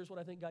Brothers. Here's what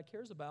I think God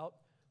cares about,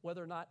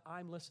 whether or not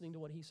I'm listening to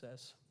what he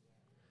says,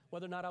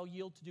 whether or not I'll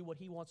yield to do what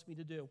he wants me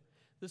to do.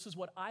 This is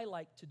what I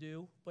like to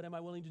do, but am I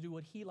willing to do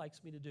what he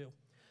likes me to do?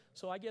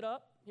 So I get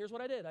up. Here's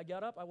what I did. I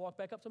got up. I walked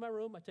back up to my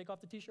room. I take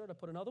off the t-shirt. I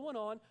put another one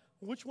on.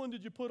 Which one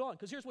did you put on?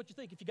 Because here's what you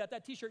think. If you got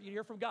that t-shirt, you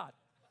hear from God.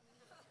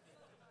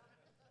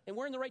 And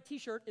wearing the right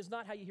t-shirt is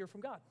not how you hear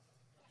from God.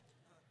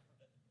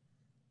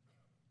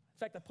 In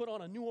fact, I put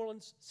on a New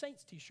Orleans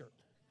Saints t-shirt.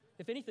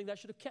 If anything, that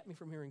should have kept me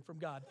from hearing from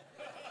God.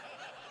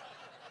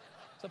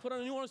 So I put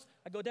on a New Orleans.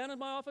 I go down to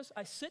my office.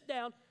 I sit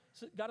down.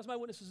 God is my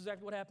witness. This is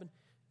exactly what happened.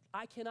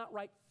 I cannot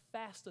write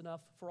fast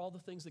enough for all the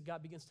things that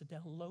God begins to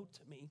download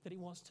to me that he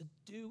wants to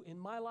do in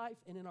my life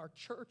and in our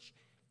church.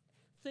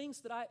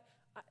 Things that I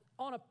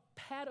on a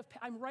pad of,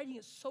 I'm writing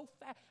it so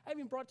fast. I haven't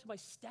even brought it to my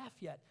staff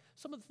yet.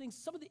 Some of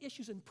the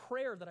issues in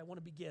prayer that I want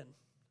to begin.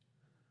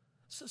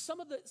 So some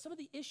of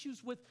the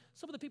issues with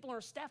some of the people on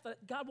our staff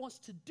that God wants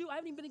to do, I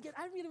haven't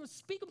even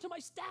speak them to my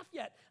staff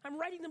yet. I'm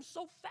writing them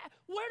so fast.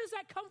 Where does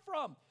that come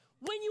from?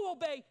 When you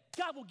obey,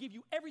 God will give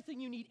you everything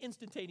you need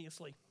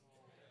instantaneously.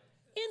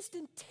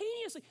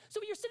 Instantaneously. So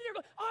when you're sitting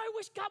there going, oh, I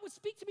wish God would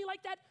speak to me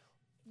like that.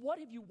 What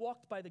have you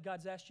walked by that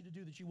God's asked you to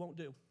do that you won't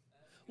do?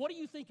 What do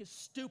you think is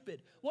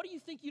stupid? What do you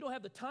think you don't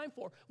have the time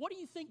for? What do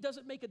you think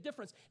doesn't make a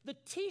difference? The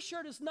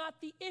t-shirt is not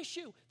the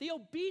issue. The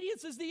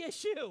obedience is the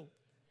issue.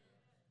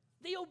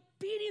 The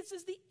obedience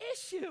is the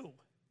issue.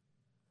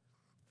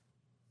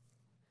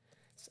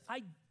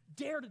 I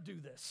dare to do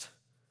this.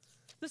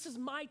 This is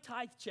my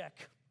tithe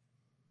check.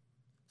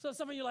 So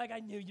some of you are like, I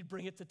knew you'd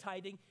bring it to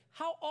tithing.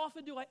 How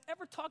often do I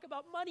ever talk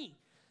about money?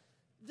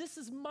 This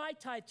is my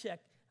tithe check.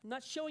 I'm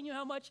not showing you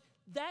how much.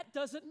 That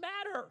doesn't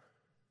matter.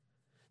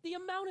 The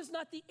amount is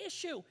not the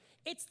issue.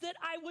 It's that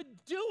I would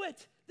do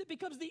it that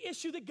becomes the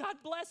issue that God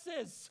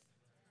blesses.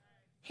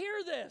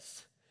 Hear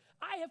this.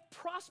 I have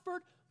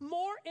prospered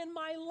more in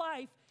my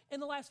life in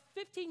the last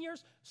 15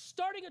 years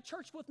starting a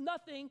church with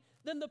nothing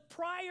than the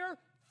prior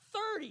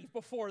 30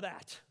 before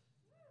that.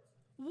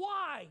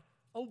 Why?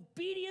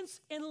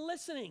 Obedience and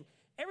listening.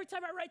 Every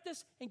time I write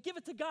this and give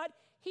it to God,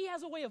 he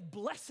has a way of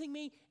blessing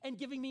me and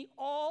giving me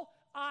all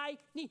I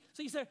need.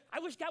 So you say, I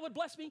wish God would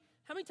bless me.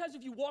 How many times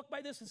have you walked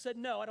by this and said,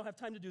 no, I don't have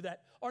time to do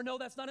that? Or no,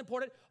 that's not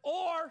important.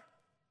 Or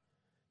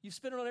you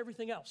spend it on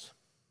everything else.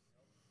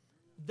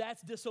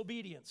 That's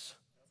disobedience.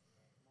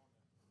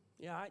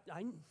 Yeah,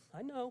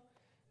 I know.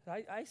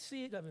 I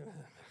see it. I mean,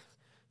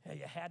 hey,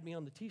 you had me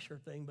on the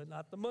t-shirt thing, but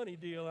not the money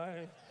deal.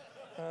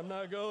 I'm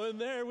not going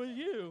there with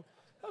you.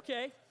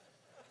 Okay.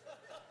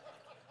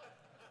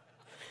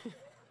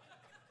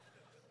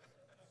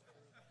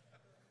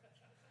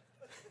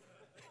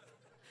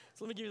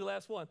 So let me give you the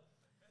last one.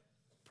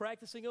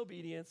 Practicing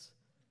obedience.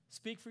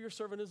 Speak for your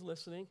servant is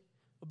listening.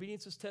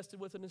 Obedience is tested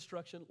with an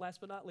instruction. Last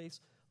but not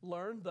least,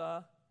 learn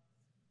the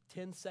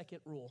 10-second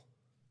rule.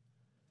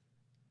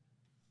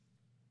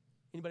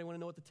 Anybody want to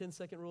know what the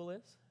 10-second rule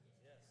is?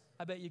 Yes.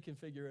 I bet you can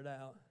figure it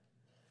out.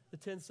 The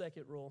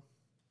 10-second rule.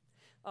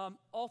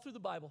 All through the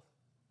Bible,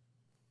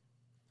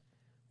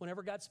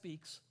 whenever God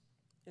speaks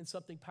and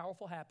something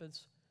powerful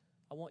happens,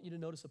 I want you to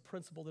notice a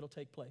principle that'll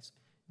take place.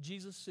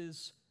 Jesus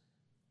is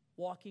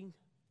walking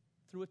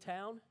through a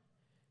town.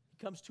 He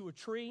comes to a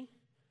tree,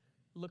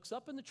 looks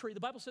up in the tree. The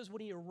Bible says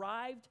when he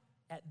arrived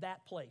at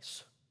that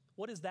place.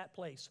 What is that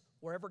place?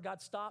 Wherever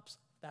God stops,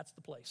 that's the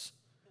place.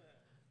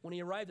 When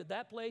he arrived at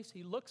that place,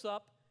 he looks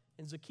up,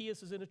 and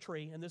Zacchaeus is in a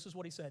tree, and this is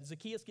what he said.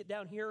 Zacchaeus, get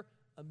down here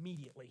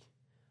immediately.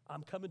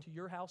 I'm coming to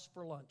your house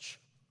for lunch.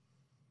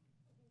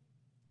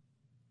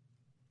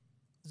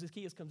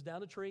 Zacchaeus comes down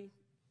the tree,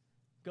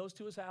 goes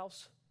to his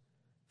house,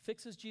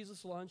 fixes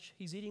Jesus lunch.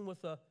 He's eating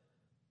with a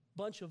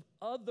bunch of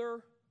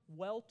other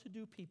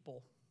well-to-do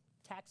people,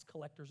 tax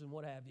collectors and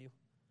what have you.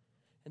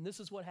 And this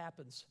is what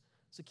happens.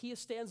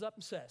 Zacchaeus stands up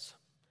and says,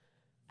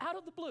 out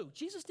of the blue,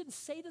 Jesus didn't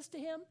say this to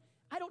him.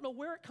 I don't know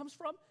where it comes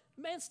from.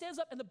 The man stands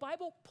up, and the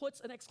Bible puts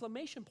an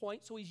exclamation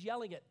point, so he's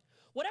yelling it.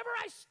 Whatever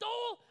I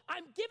stole,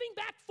 I'm giving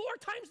back 4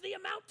 times the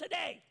amount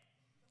today.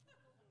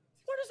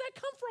 Where does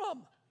that come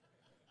from?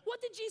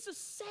 What did Jesus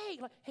say?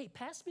 Like, hey,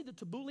 pass me the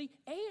tabbouleh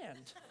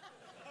and.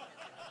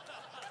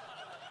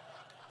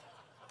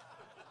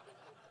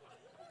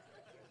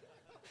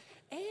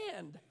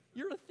 And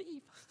you're a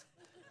thief.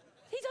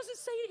 He doesn't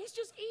say it. He's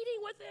just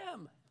eating with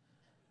them.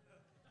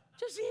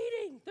 Just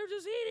eating. They're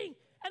just eating.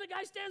 And the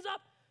guy stands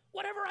up.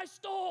 Whatever I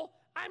stole,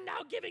 I'm now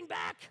giving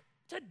back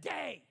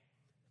today.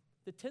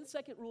 The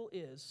 10-second rule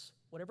is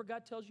whatever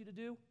God tells you to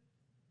do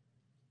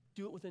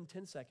it within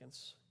 10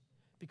 seconds.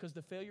 Because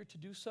the failure to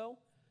do so,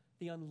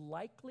 the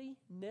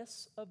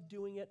unlikeliness of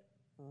doing it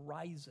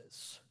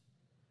rises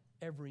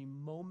every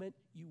moment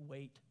you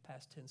wait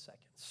past 10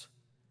 seconds.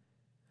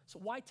 So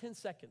why 10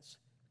 seconds?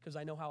 Because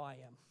I know how I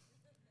am.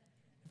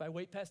 If I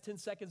wait past 10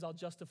 seconds, I'll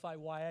justify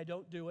why I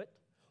don't do it.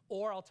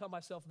 Or I'll tell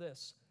myself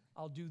this,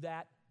 I'll do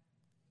that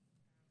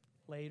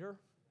Later.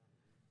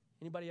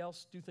 Anybody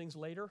else do things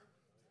later?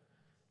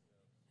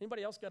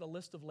 Anybody else got a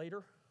list of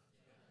later?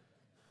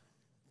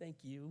 Thank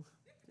you.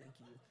 Thank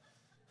you.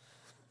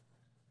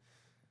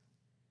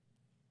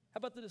 How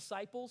about the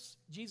disciples?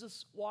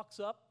 Jesus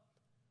walks up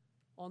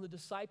on the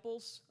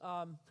disciples.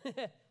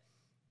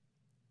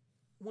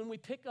 When we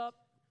pick up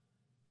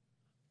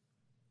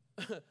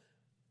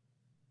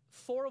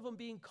 4 of them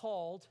being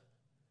called,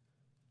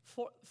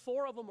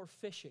 four of them are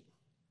fishing.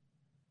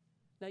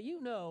 Now,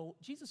 you know,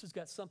 Jesus has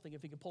got something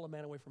if he can pull a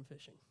man away from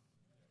fishing.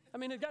 I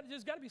mean,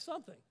 there's got to be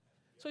something.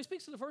 So he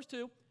speaks to the first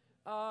 2.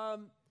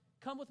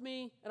 Come with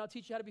me, and I'll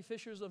teach you how to be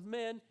fishers of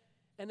men.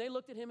 And they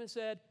looked at him and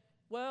said,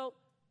 well,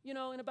 you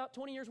know, in about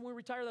 20 years when we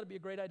retire, that'd be a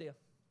great idea.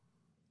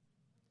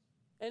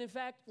 And in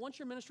fact, once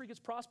your ministry gets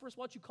prosperous,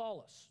 why don't you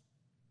call us?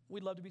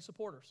 We'd love to be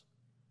supporters.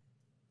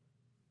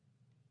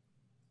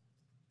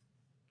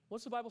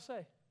 What's the Bible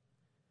say?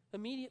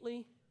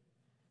 Immediately,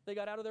 they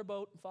got out of their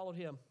boat and followed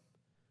him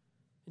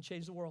and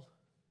changed the world.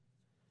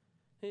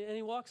 And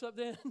he walks up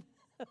then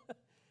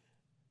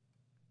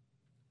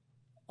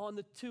on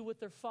the 2 with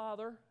their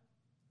father,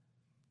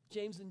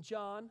 James and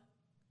John,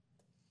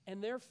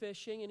 and they're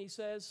fishing, and he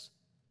says,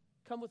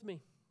 come with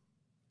me.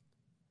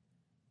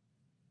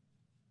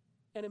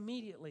 And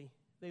immediately,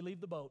 they leave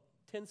the boat.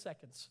 10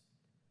 seconds.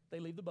 They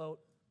leave the boat,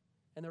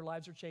 and their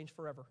lives are changed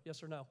forever.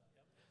 Yes or no? Yep.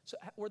 So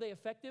were they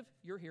effective?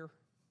 You're here.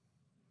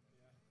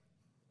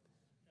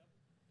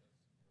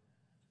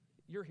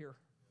 You're here.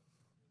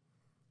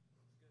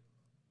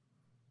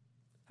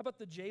 How about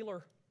the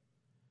jailer?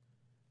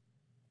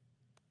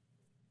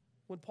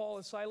 When Paul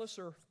and Silas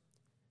are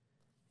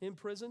in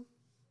prison,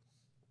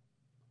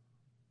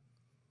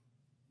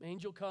 an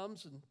angel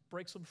comes and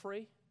breaks them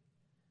free.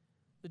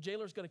 The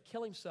jailer's going to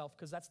kill himself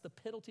because that's the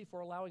penalty for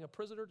allowing a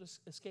prisoner to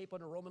escape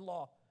under Roman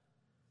law.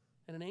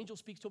 And an angel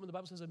speaks to him, and the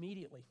Bible says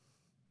immediately,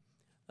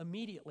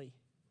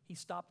 he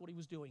stopped what he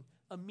was doing.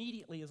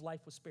 Immediately, his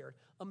life was spared.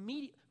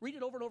 Read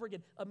it over and over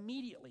again.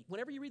 Immediately.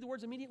 Whenever you read the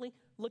words immediately,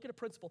 look at a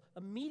principle.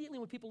 Immediately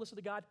when people listen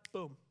to God,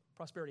 boom,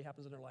 prosperity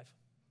happens in their life.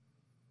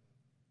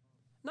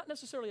 Not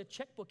necessarily a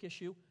checkbook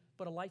issue,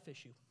 but a life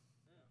issue,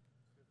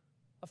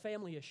 a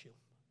family issue,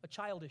 a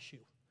child issue,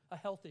 a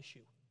health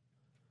issue.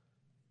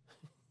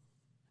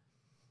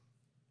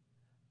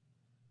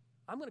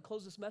 I'm going to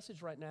close this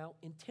message right now,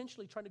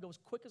 intentionally trying to go as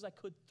quick as I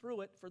could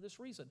through it for this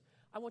reason.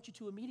 I want you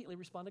to immediately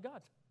respond to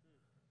God.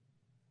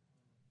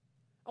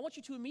 I want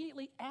you to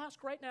immediately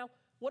ask right now,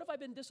 what have I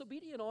been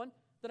disobedient on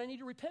that I need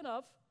to repent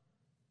of?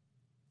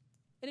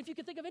 And if you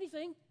can think of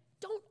anything,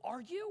 don't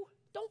argue,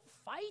 don't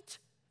fight,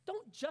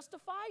 don't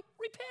justify,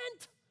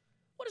 repent.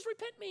 What does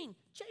repent mean?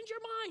 Change your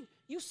mind.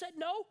 You said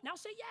no, now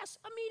say yes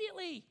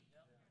immediately.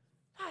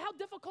 How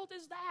difficult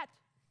is that?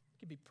 It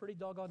can be pretty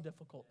doggone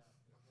difficult.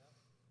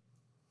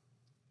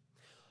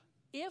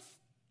 If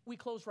we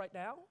close right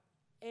now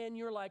and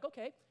you're like,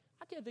 okay,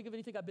 I can't think of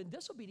anything I've been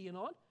disobedient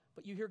on,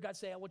 but you hear God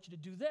say, I want you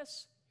to do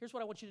this. Here's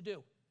what I want you to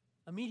do.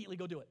 Immediately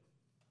go do it.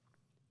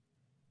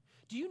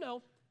 Do you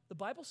know the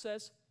Bible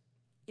says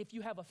if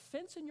you have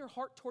offense in your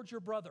heart towards your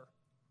brother,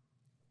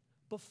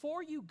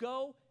 before you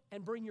go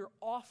and bring your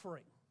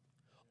offering,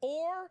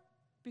 or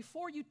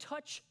before you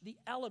touch the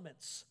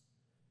elements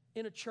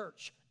in a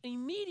church,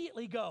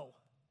 immediately go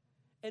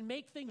and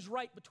make things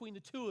right between the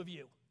 2 of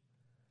you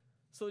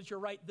so that you're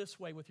right this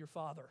way with your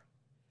Father.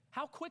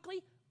 How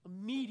quickly?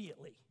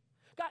 Immediately.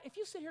 God, if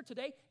you sit here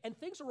today and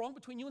things are wrong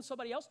between you and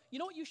somebody else, you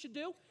know what you should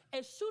do?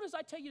 As soon as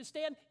I tell you to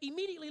stand,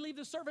 immediately leave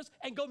the service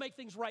and go make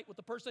things right with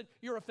the person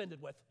you're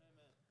offended with.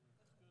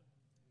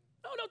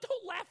 Amen. No,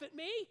 don't laugh at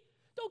me.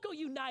 Don't go,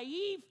 you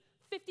naive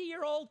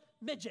 50-year-old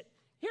midget.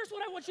 Here's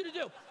what I want you to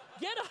do.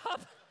 Get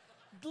up,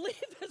 leave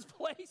this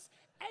place,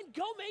 and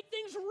go make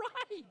things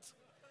right.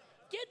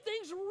 Get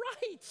things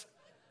right.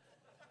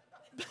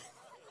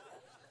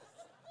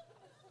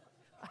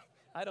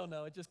 I don't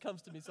know. It just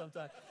comes to me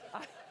sometimes.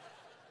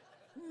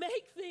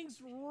 Make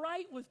things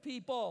right with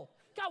people.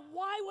 God,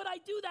 why would I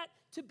do that?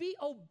 To be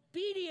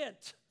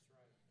obedient.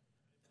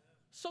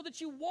 So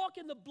that you walk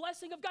in the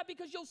blessing of God,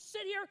 because you'll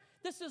sit here.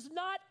 This is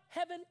not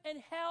heaven and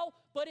hell,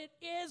 but it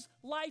is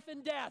life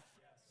and death.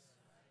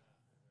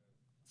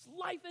 It's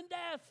life and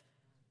death.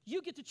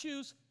 You get to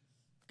choose.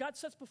 God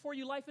sets before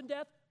you life and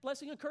death,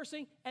 blessing and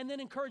cursing, and then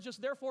encourage us,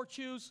 therefore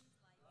choose.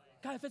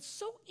 God, if it's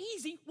so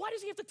easy, why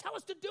does he have to tell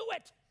us to do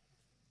it?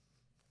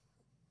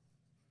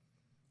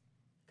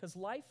 Because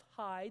life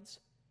hides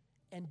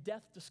and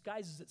death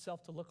disguises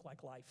itself to look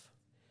like life.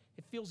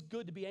 It feels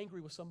good to be angry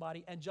with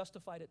somebody and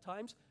justified at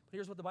times, but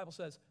here's what the Bible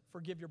says: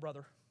 forgive your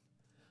brother.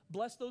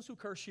 Bless those who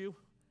curse you.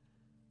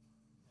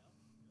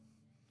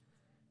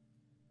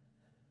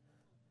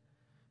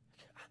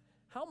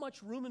 How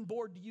much room and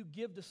board do you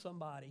give to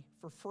somebody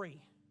for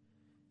free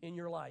in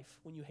your life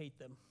when you hate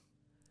them?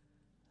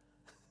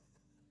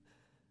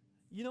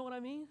 You know what I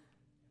mean?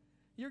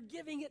 You're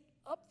giving it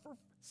up for,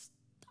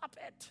 stop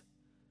it.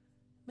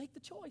 Make the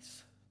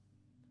choice.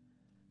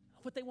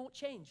 But they won't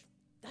change.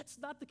 That's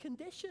not the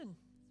condition.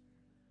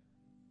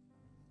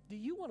 Do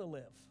you want to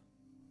live?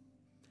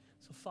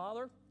 So,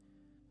 Father,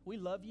 we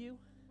love you.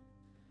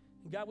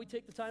 And God, we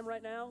take the time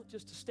right now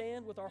just to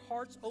stand with our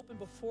hearts open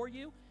before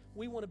you.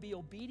 We want to be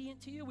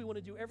obedient to you. We want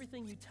to do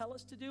everything you tell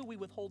us to do. We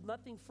withhold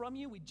nothing from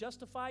you. We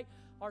justify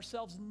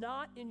ourselves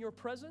not in your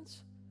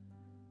presence.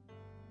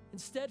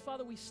 Instead,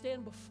 Father, we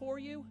stand before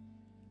you.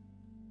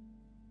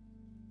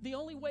 The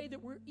only way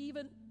that we're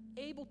even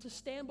able to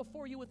stand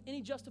before you with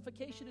any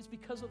justification is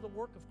because of the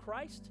work of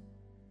Christ.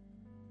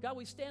 God,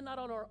 we stand not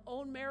on our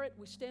own merit.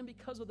 We stand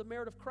because of the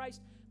merit of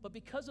Christ. But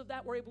because of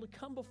that, we're able to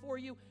come before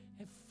you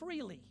and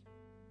freely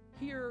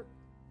hear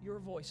your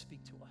voice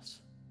speak to us.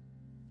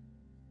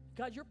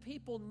 God, your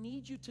people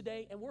need you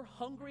today, and we're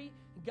hungry.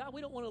 God,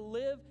 we don't want to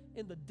live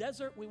in the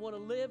desert. We want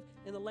to live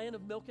in the land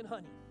of milk and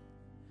honey.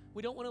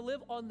 We don't want to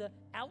live on the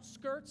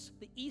outskirts,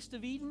 the east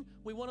of Eden.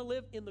 We want to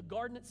live in the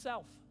garden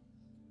itself.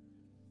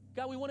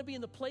 God, we want to be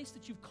in the place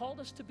that you've called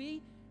us to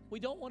be. We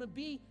don't want to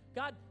be,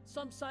 God,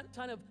 some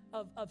kind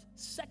of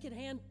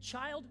secondhand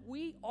child.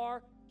 We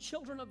are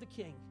children of the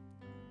King.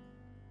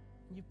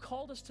 And you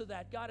called us to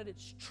that, God, and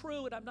it's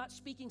true, and I'm not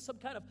speaking some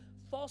kind of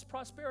false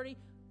prosperity.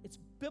 It's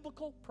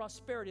biblical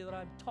prosperity that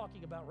I'm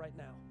talking about right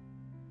now.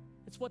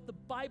 It's what the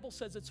Bible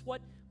says. It's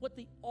what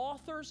the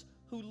authors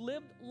who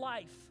lived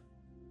life,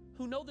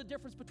 who know the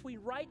difference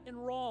between right and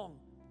wrong,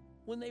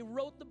 when they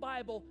wrote the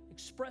Bible,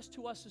 expressed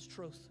to us as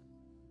truth.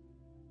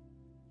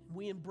 And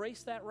we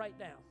embrace that right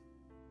now.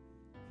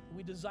 And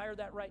we desire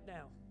that right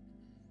now.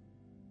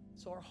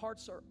 So our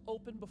hearts are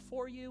open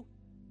before you,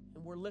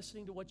 and we're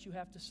listening to what you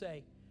have to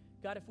say.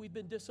 God, if we've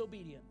been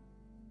disobedient,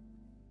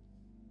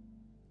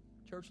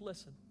 church,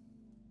 listen.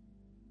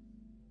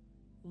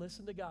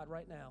 Listen to God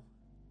right now.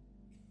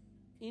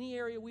 Any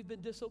area we've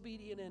been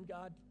disobedient in,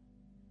 God,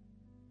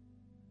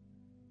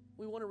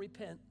 we want to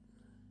repent.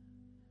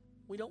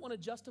 We don't want to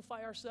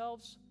justify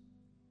ourselves.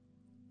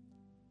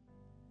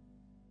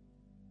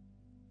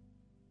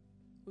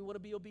 We want to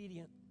be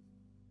obedient.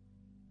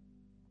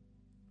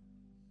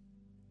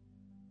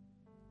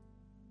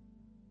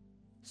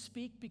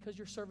 Speak because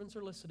your servants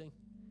are listening.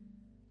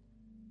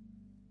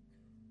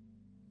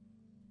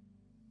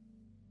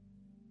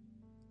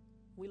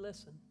 We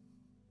listen.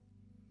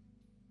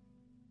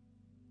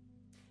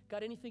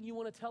 God, anything you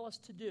want to tell us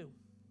to do,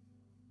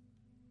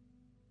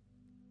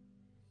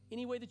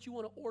 any way that you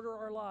want to order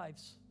our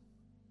lives,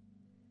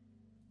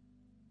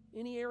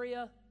 any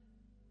area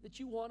that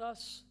you want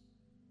us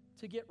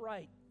to get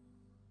right,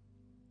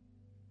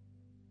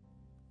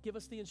 give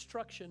us the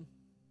instruction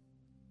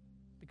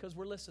because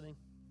we're listening.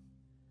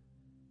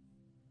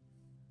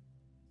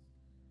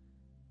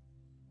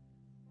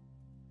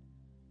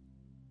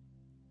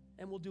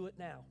 And we'll do it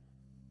now.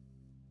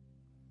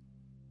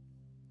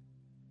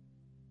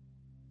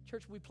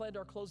 Church, we planned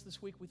our close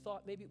this week. We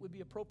thought maybe it would be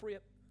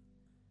appropriate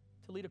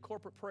to lead a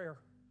corporate prayer.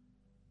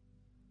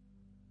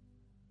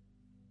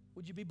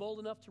 Would you be bold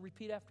enough to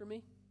repeat after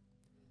me?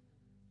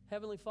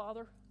 Heavenly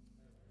Father,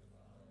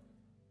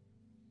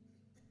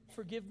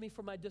 forgive me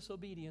for my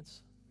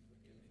disobedience.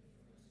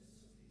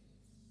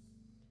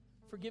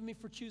 Forgive me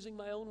for choosing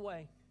my own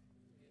way,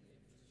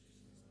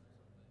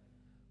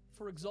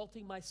 for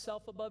exalting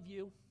myself above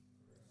you,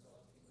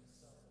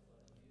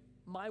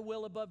 my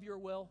will above your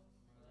will,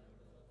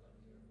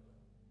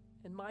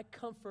 and my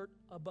comfort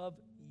above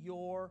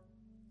your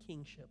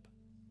kingship.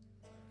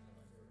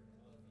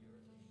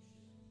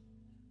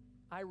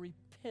 I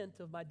repent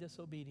of my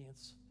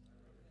disobedience.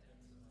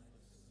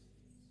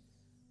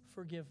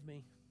 Forgive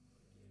me.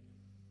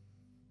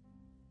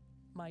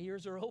 My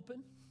ears are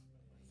open.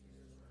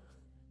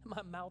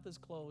 My mouth is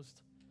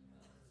closed.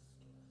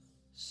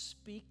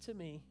 Speak to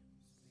me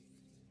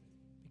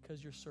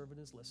because your servant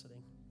is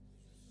listening.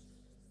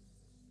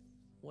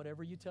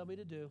 Whatever you tell me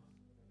to do,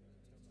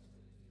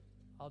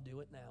 I'll do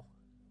it now.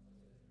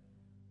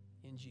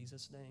 In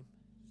Jesus' name.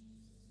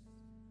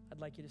 I'd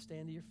like you to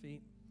stand to your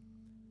feet.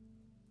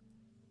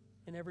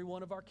 In every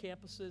one of our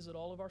campuses, at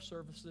all of our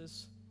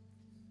services,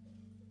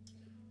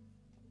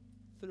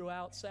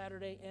 throughout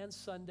Saturday and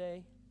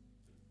Sunday,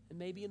 and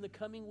maybe in the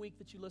coming week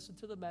that you listen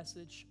to the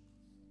message,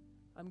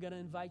 I'm going to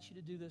invite you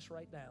to do this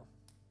right now.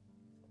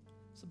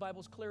 So the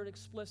Bible's clear and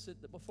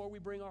explicit that before we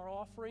bring our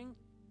offering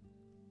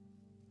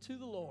to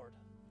the Lord,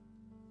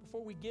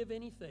 before we give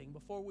anything,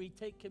 before we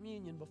take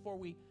communion, before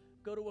we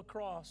go to a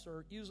cross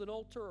or use an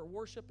altar or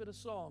worship in a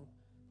song,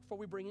 before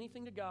we bring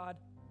anything to God,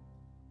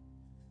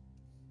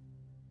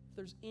 if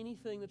there's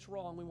anything that's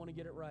wrong, we want to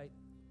get it right.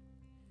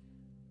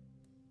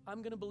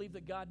 I'm going to believe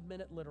that God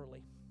meant it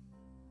literally.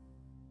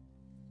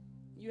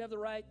 You have the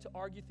right to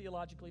argue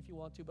theologically if you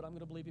want to, but I'm going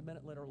to believe He meant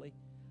it literally.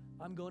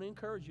 I'm going to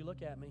encourage you,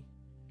 look at me.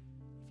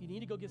 If you need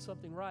to go get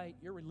something right,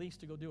 you're released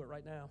to go do it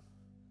right now.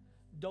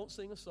 Don't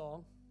sing a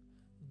song.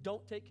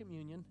 Don't take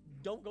communion.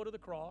 Don't go to the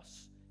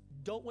cross.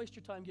 Don't waste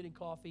your time getting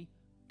coffee.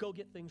 Go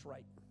get things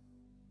right.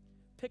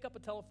 Pick up a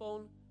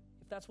telephone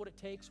if that's what it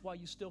takes while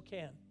you still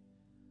can.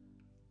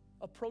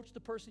 Approach the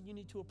person you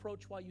need to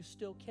approach while you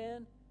still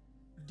can.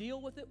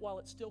 Deal with it while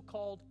it's still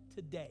called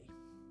today.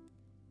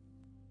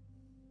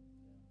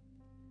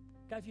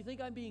 God, if you think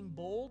I'm being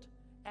bold,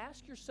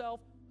 ask yourself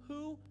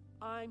who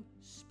I'm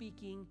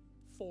speaking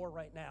for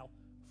right now.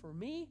 For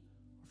me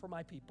or for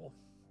my people.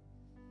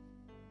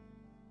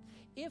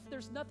 If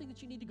there's nothing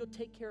that you need to go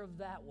take care of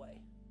that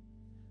way,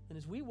 then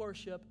as we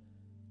worship,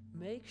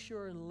 make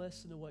sure and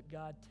listen to what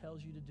God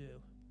tells you to do.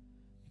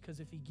 Because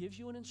if he gives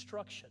you an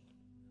instruction,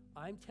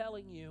 I'm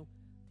telling you,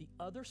 the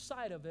other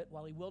side of it,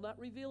 while he will not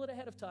reveal it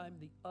ahead of time,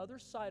 the other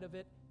side of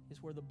it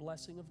is where the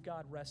blessing of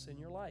God rests in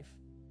your life.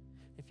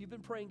 If you've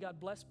been praying, God,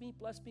 bless me,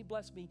 bless me,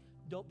 bless me,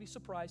 don't be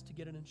surprised to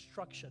get an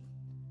instruction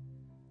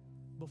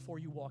before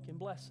you walk in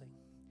blessing.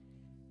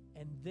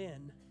 And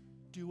then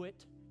do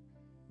it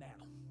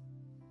now.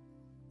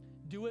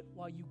 Do it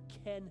while you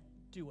can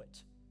do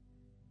it.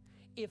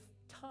 If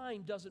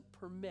time doesn't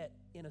permit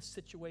in a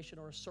situation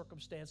or a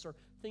circumstance or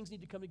things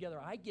need to come together,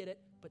 I get it,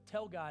 but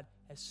tell God,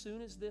 as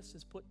soon as this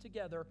is put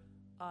together,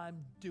 I'm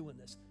doing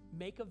this.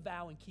 Make a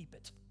vow and keep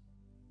it.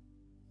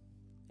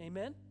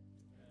 Amen?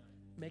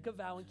 Make a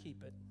vow and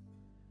keep it.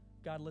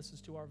 God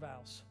listens to our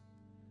vows.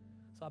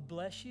 So I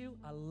bless you,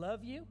 I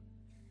love you,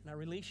 and I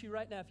release you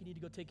right now. If you need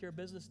to go take care of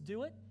business,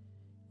 do it.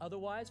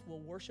 Otherwise,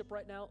 we'll worship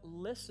right now,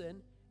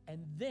 listen,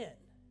 and then,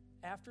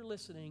 after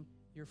listening,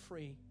 you're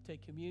free.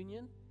 Take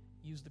communion,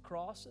 use the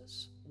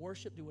crosses,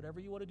 worship, do whatever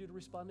you want to do to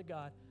respond to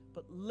God,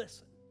 but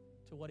listen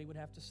to what he would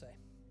have to say.